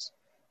experience,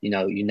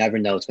 you never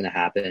know what's going to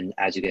happen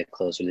as you get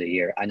closer to the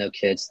year. I know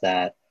kids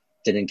that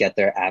didn't get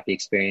their APPE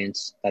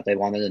experience that they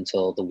wanted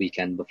until the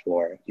weekend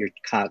before.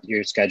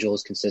 Your schedule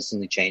is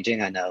consistently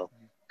changing. I know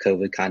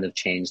COVID kind of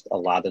changed a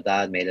lot of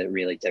that, made it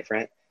really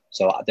different.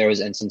 So there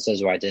was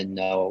instances where I didn't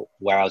know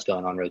where I was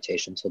going on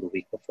rotation until the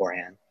week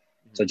beforehand.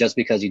 So just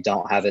because you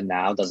don't have it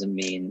now doesn't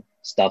mean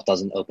stuff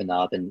doesn't open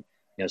up. And,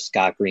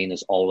 Scott Green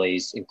is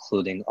always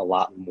including a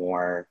lot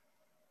more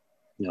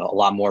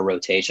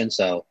rotation.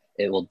 So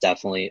it will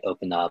definitely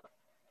open up,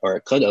 or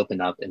it could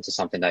open up into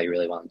something that you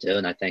really want to do.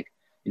 And I think,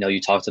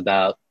 you talked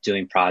about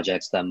doing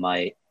projects that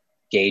might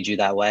gauge you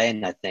that way.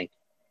 And I think,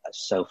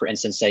 so for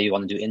instance, say you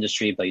want to do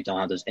industry, but you don't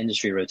have those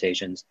industry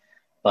rotations,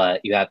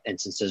 but you have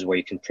instances where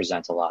you can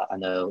present a lot. I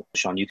know,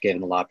 Sean, you've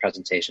given a lot of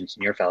presentations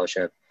in your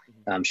fellowship.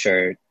 I'm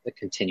sure it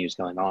continues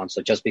going on.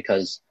 So just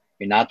because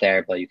you're not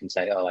there, but you can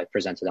say, oh, I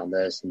presented on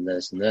this and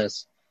this and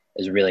this,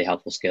 is really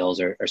helpful skills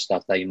or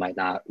stuff that you might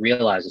not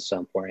realize is so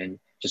important,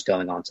 just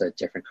going on to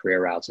different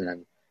career routes and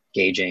then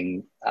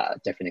gauging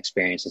different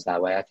experiences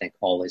that way, I think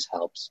always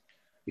helps.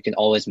 You can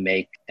always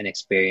make an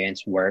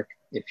experience work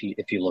if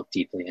you look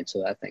deeply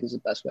into it, I think is the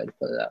best way to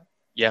put it out.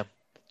 Yeah.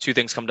 Two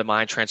things come to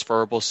mind: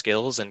 transferable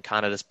skills and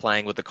kind of just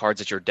playing with the cards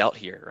that you're dealt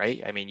here,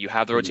 right? I mean, you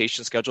have the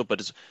rotation schedule, but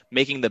it's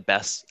making the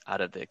best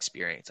out of the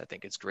experience. I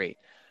think it's great.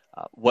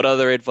 What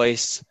other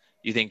advice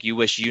you think you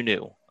wish you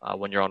knew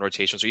when you're on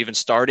rotations, or even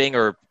starting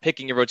or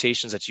picking your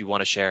rotations that you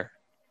want to share?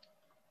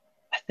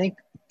 I think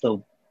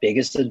the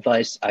biggest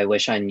advice I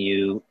wish I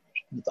knew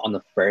on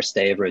the first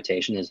day of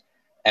rotation is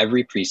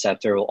every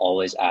preceptor will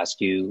always ask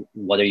you,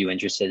 what are you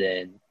interested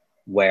in?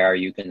 Where are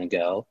you going to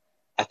go?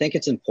 I think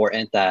it's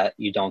important that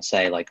you don't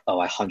say like, oh,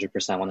 I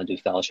 100% want to do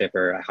fellowship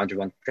or I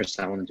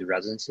 101% want to do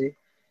residency,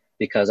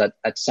 because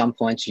at some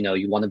points,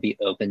 you want to be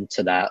open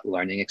to that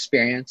learning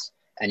experience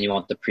and you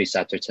want the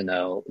preceptor to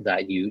know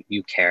that you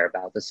care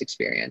about this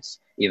experience,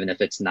 even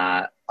if it's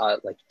not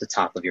like the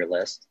top of your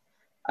list.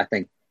 I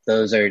think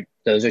those are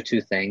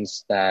two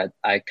things that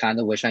I kind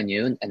of wish I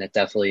knew. And it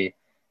definitely,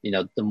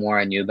 the more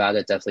I knew about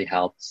it, definitely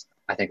helped,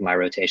 I think, my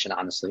rotation,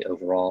 honestly,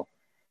 overall.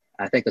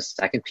 I think the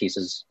second piece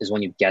is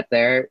when you get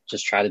there,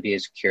 just try to be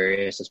as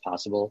curious as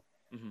possible.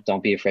 Mm-hmm.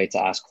 Don't be afraid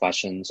to ask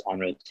questions on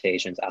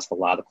rotations. Ask a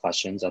lot of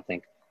questions. I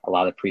think a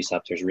lot of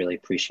preceptors really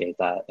appreciate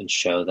that and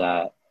show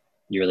that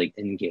you're really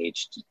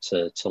engaged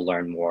to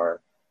learn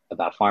more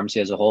about pharmacy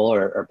as a whole,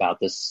 or about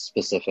this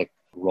specific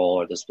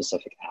role or the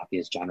specific appy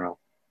as general.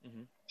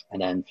 Mm-hmm.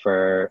 And then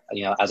for,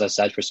 as I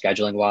said, for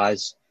scheduling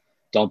wise,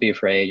 don't be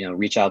afraid,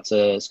 reach out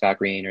to Scott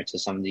Green or to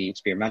some of the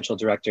experimental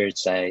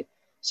directors, say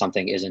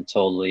something isn't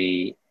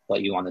totally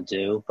what you want to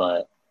do,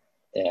 but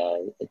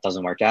it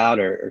doesn't work out,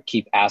 or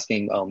keep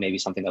asking. Oh, maybe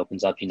something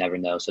opens up. You never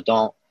know. So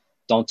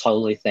don't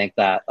totally think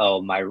that,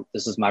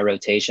 this is my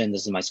rotation,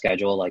 this is my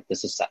schedule, like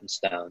this is set in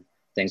stone.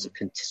 Things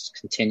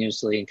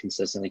continuously and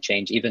consistently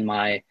change. Even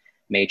my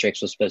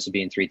matrix was supposed to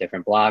be in 3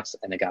 different blocks,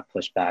 and it got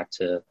pushed back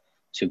to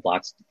 2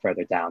 blocks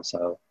further down.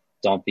 So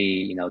don't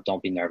be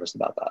nervous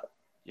about that.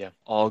 Yeah,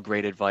 all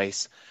great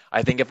advice.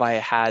 I think if I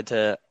had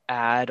to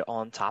add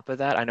on top of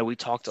that, I know we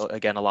talked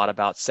again a lot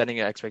about setting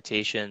your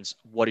expectations.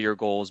 What are your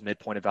goals,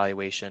 midpoint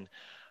evaluation?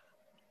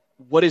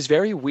 What is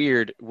very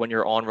weird when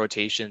you're on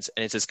rotations,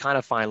 and it's this kind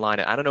of fine line.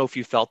 And I don't know if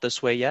you felt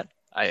this way yet.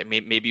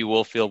 Maybe you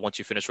will feel once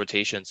you finish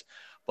rotations,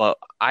 but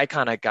I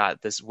kind of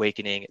got this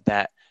awakening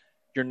that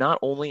you're not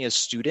only a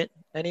student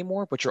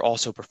anymore, but you're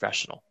also a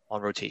professional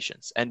on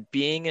rotations, and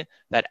being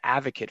that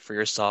advocate for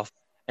yourself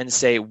and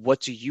say,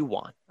 what do you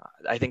want?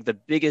 I think the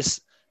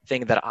biggest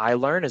thing that I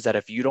learned is that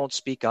if you don't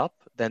speak up,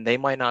 then they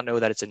might not know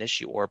that it's an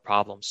issue or a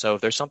problem. So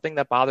if there's something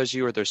that bothers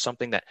you, or there's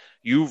something that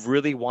you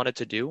really wanted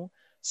to do,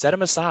 set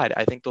them aside.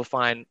 I think they'll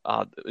find,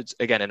 it's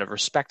again, in a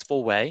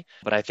respectful way,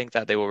 but I think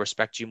that they will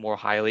respect you more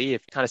highly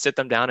if you kind of sit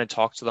them down and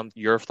talk to them,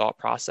 your thought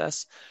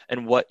process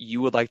and what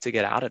you would like to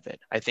get out of it.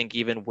 I think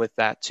even with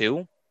that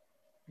too,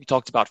 you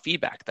talked about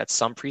feedback, that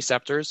some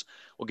preceptors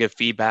will give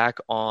feedback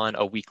on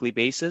a weekly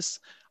basis.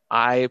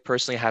 I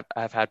personally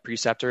have had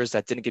preceptors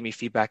that didn't give me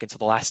feedback until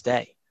the last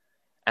day.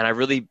 And I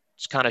really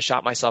kind of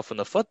shot myself in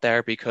the foot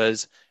there,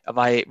 because if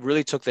I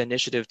really took the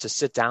initiative to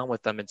sit down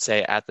with them and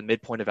say at the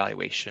midpoint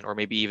evaluation, or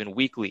maybe even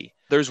weekly,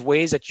 there's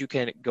ways that you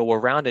can go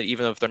around it,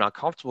 even if they're not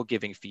comfortable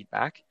giving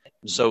feedback.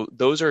 So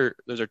those are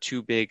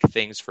 2 big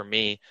things for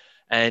me.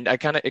 And it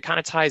kind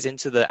of ties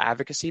into the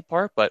advocacy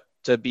part, but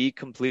to be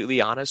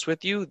completely honest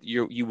with you,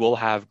 you will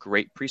have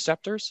great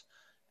preceptors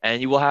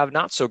and you will have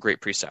not so great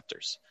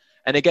preceptors.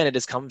 And again, it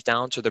just comes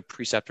down to the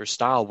preceptor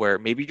style, where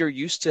maybe you're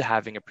used to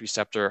having a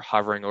preceptor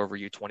hovering over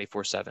you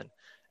 24/7,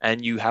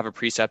 and you have a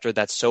preceptor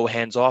that's so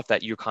hands-off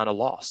that you're kind of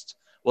lost.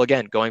 Well,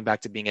 again, going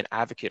back to being an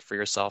advocate for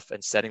yourself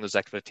and setting those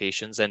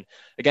expectations. And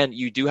again,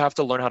 you do have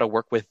to learn how to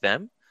work with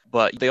them,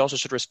 but they also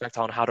should respect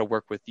on how to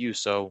work with you.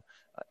 So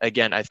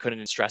again, I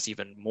couldn't stress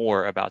even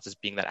more about just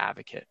being that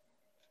advocate.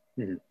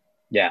 Mm-hmm.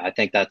 Yeah, I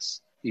think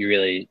that's, you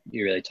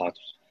really talked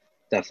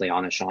definitely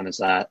on it, Sean, is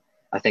that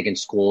I think in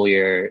school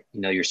you're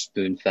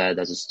spoon fed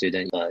as a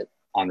student, but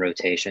on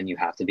rotation you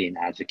have to be an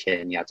advocate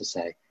and you have to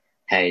say,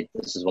 hey,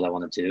 this is what I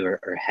want to do,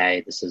 or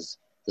hey, this is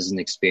an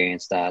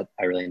experience that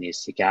I really need to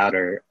seek out,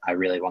 or I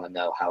really want to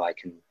know how I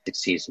can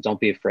succeed. So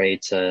don't be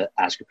afraid to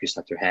ask your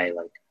preceptor, hey,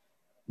 like,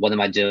 what am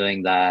I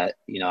doing that,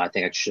 I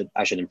think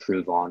I should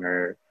improve on,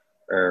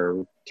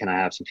 or can I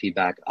have some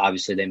feedback?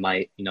 Obviously they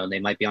might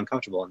be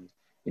uncomfortable,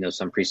 and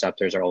some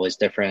preceptors are always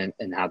different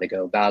in how they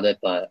go about it,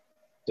 but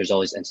there's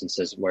always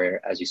instances where,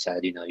 as you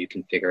said, you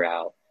can figure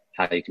out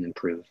how you can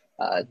improve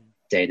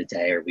day to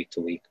day or week to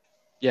week.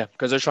 Yeah,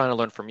 because they're trying to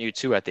learn from you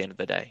too at the end of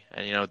the day.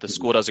 And, the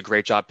school does a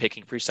great job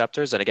picking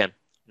preceptors. And again,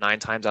 9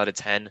 times out of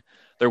 10,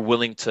 they're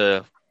willing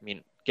to,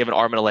 give an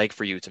arm and a leg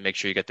for you to make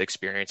sure you get the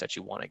experience that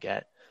you want to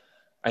get.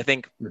 I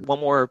think one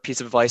more piece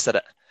of advice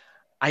that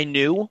I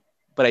knew,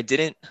 but I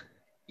didn't,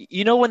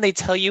 when they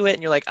tell you it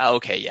and you're like, oh,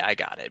 okay, yeah, I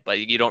got it, but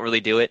you don't really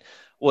do it,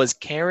 was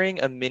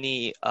carrying a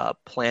mini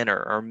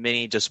planner or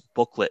mini just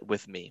booklet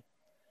with me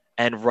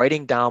and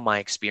writing down my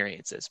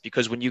experiences.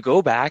 Because when you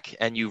go back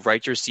and you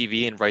write your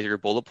CV and write your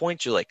bullet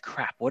points, you're like,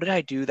 crap, what did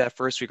I do that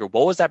first week? Or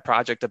what was that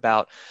project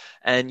about?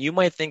 And you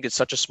might think it's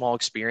such a small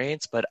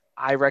experience, but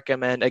I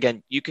recommend,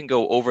 again, you can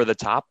go over the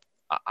top.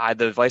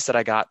 The advice that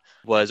I got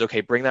was,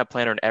 okay, bring that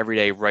planner and every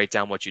day write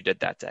down what you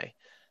did that day.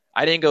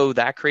 I didn't go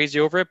that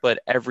crazy over it, but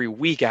every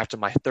week after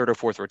my 3rd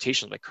or 4th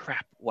rotation, I'm like,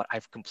 crap,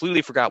 I've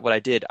completely forgot what I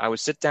did. I would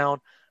sit down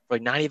for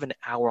like not even an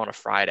hour on a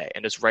Friday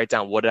and just write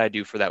down what did I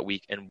do for that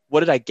week and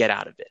what did I get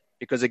out of it?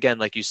 Because again,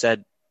 like you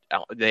said,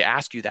 they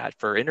ask you that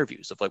for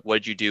interviews of like, what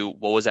did you do?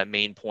 What was that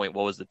main point?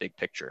 What was the big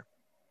picture?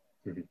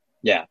 Mm-hmm.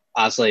 Yeah,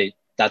 honestly,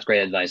 that's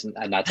great advice.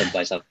 And that's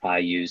advice I'll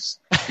probably use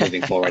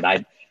moving forward.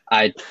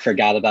 I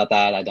forgot about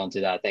that. I don't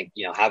do that. I think,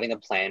 having a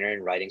planner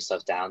and writing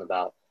stuff down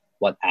about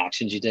what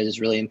actions you did is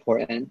really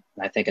important. And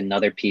I think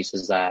another piece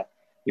is that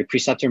your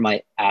preceptor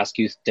might ask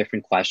you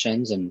different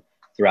questions and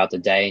throughout the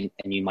day,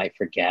 and you might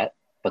forget,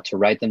 but to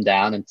write them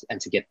down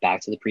and to get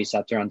back to the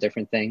preceptor on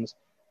different things,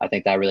 I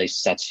think that really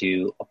sets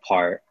you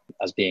apart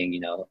as being,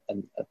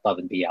 an above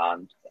and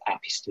beyond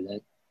appy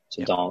student.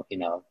 So don't,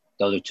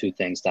 those are 2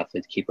 things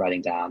definitely to keep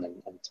writing down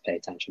and to pay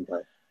attention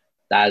to.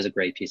 that is a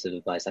great piece of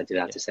advice, I do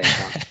have to say,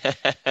 Sean.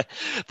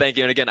 Thank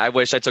you. And again, I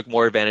wish I took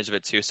more advantage of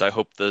it too. So I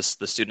hope the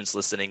students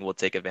listening will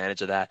take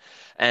advantage of that.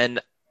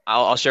 And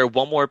I'll share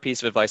one more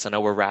piece of advice. I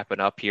know we're wrapping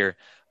up here,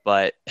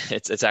 but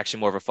it's actually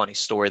more of a funny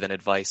story than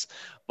advice.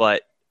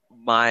 But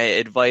my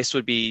advice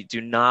would be,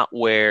 do not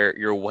wear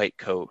your white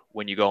coat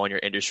when you go on your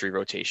industry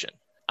rotation.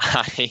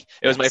 It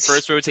was my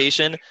first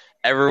rotation.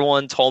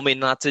 Everyone told me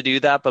not to do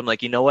that, but I'm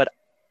like, you know what?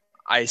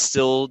 I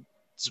still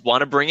just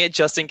want to bring it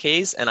just in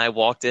case. And I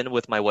walked in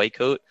with my white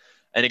coat.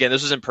 And again,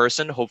 this was in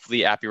person.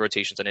 Hopefully Appy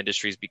Rotations and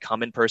Industries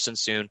become in person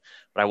soon.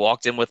 But I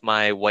walked in with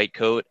my white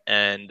coat,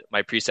 and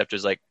my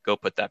preceptor's like, go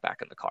put that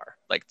back in the car.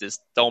 Like,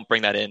 just don't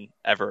bring that in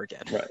ever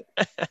again.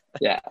 Right.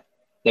 Yeah.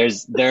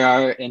 There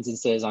are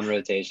instances on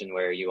rotation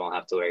where you won't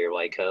have to wear your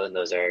white coat, and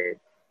those are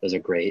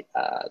great.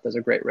 Those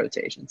are great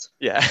rotations.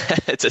 Yeah,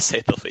 to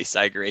say the least,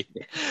 I agree.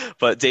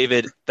 But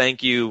David,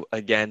 thank you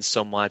again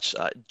so much.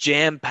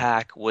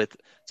 Jam-packed with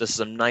just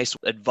some nice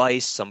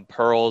advice, some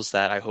pearls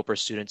that I hope our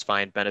students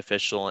find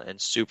beneficial and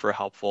super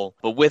helpful.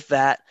 But with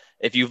that,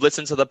 if you've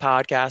listened to the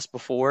podcast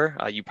before,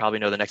 you probably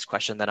know the next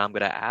question that I'm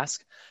going to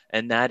ask,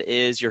 and that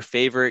is your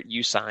favorite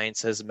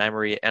U-Sciences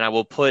memory. And I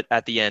will put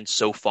at the end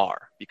so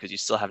far, because you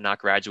still have not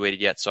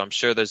graduated yet. So I'm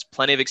sure there's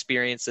plenty of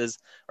experiences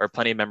or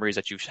plenty of memories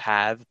that you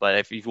have. But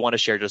if you want to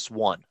share just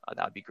one,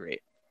 that would be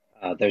great.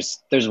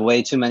 There's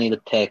way too many to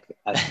pick.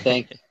 I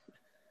think,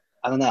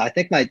 I don't know. I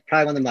think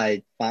probably one of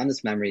my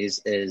fondest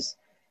memories is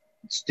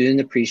Student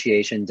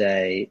Appreciation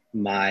Day,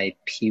 my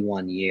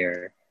P1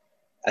 year.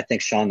 I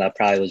think, Sean, that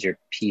probably was your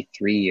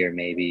P3 year,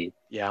 maybe.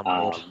 Yeah, I'm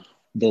old.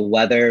 The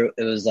weather,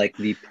 it was like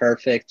the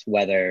perfect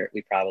weather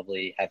we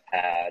probably have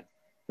had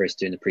for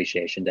Student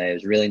Appreciation Day. It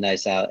was really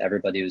nice out.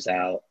 Everybody was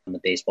out on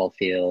the baseball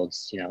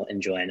fields,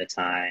 enjoying the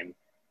time.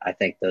 I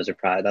think that's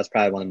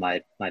probably one of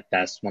my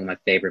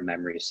favorite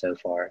memories so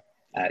far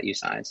at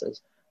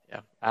U-Sciences.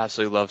 Yeah,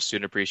 absolutely love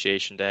Student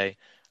Appreciation Day.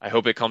 I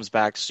hope it comes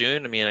back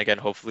soon. I mean, again,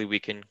 hopefully we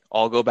can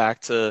all go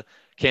back to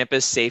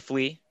campus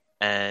safely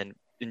and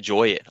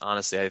enjoy it.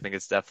 Honestly, I think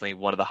it's definitely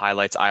one of the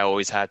highlights I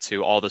always had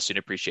to all the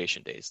Student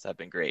Appreciation Days. That have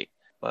been great.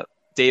 But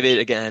David,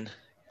 again,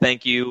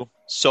 thank you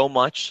so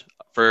much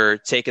for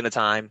taking the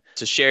time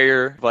to share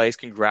your advice.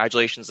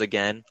 Congratulations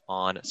again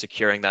on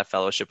securing that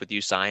fellowship with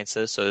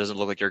U-Sciences, so it doesn't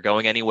look like you're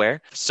going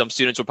anywhere. Some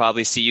students will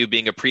probably see you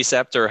being a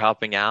preceptor or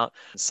helping out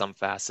in some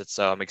facets,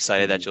 so I'm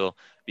excited that you'll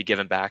be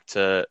giving back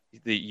to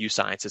the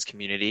U-Sciences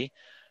community.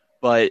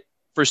 But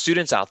for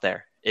students out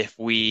there, if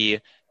we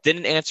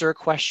didn't answer a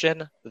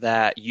question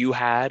that you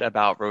had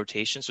about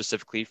rotation,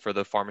 specifically for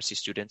the pharmacy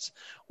students,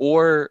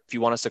 or if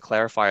you want us to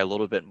clarify a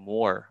little bit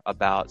more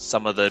about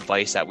some of the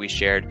advice that we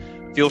shared,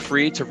 feel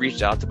free to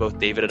reach out to both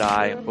David and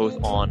I,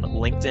 both on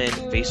LinkedIn,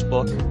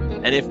 Facebook,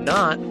 and if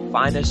not,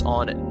 find us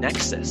on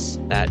Nexus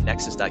at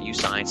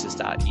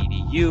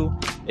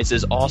nexus.usciences.edu. It's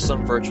this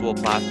awesome virtual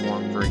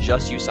platform for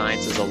just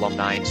U-Sciences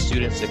alumni and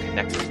students to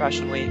connect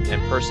professionally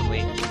and personally,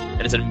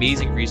 and it's an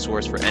amazing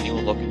resource for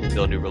anyone looking to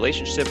build new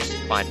relationships,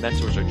 find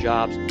mentors or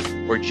jobs,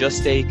 or just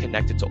stay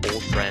connected to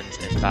old friends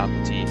and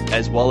faculty,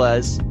 as well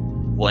as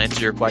we'll answer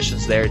your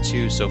questions there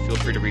too, so feel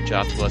free to reach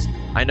out to us.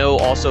 I know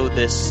also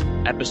this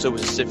episode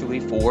was specifically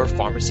for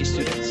pharmacy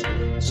students,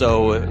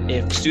 so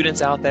if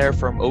students out there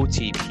from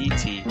OT,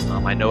 PT,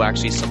 I know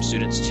actually some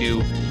students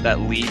too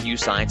that leave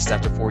U-Sciences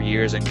after 4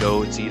 years and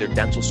go to either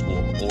dental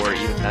school or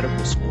even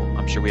medical school.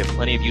 I'm sure we have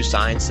plenty of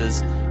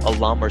U-Sciences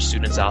alum or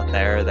students out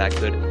there that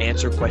could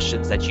answer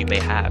questions that you may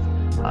have.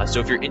 So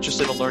if you're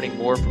interested in learning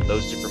more from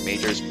those different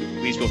majors,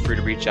 please feel free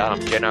to reach out.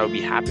 Jen and I would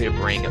be happy to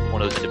bring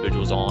one of those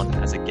individuals on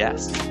as a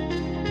guest.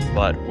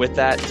 But with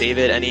that,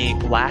 David, any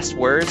last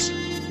words?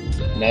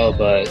 No,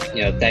 but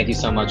thank you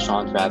so much,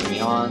 Sean, for having me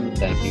on.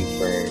 Thank you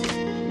for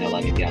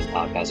letting me be on the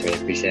podcast. I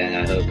really appreciate it.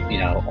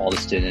 And I hope all the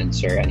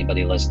students or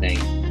anybody listening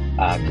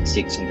can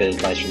seek some good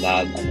advice from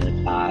that. And if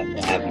not,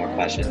 have more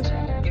questions,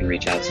 you can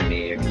reach out to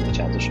me or you can reach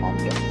out to Sean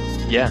again.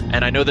 Yeah,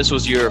 and I know this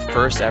was your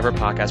first ever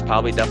podcast,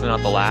 probably definitely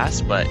not the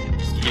last, but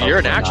you're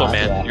a natural,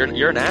 man. Yeah.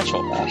 You're a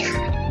natural.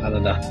 I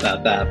don't know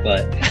about that,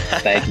 but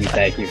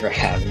thank you for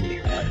having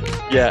me.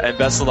 Yeah, and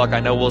best of luck. I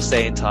know we'll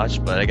stay in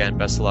touch, but again,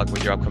 best of luck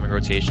with your upcoming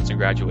rotations and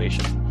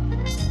graduation.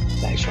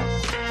 Thanks, Sean.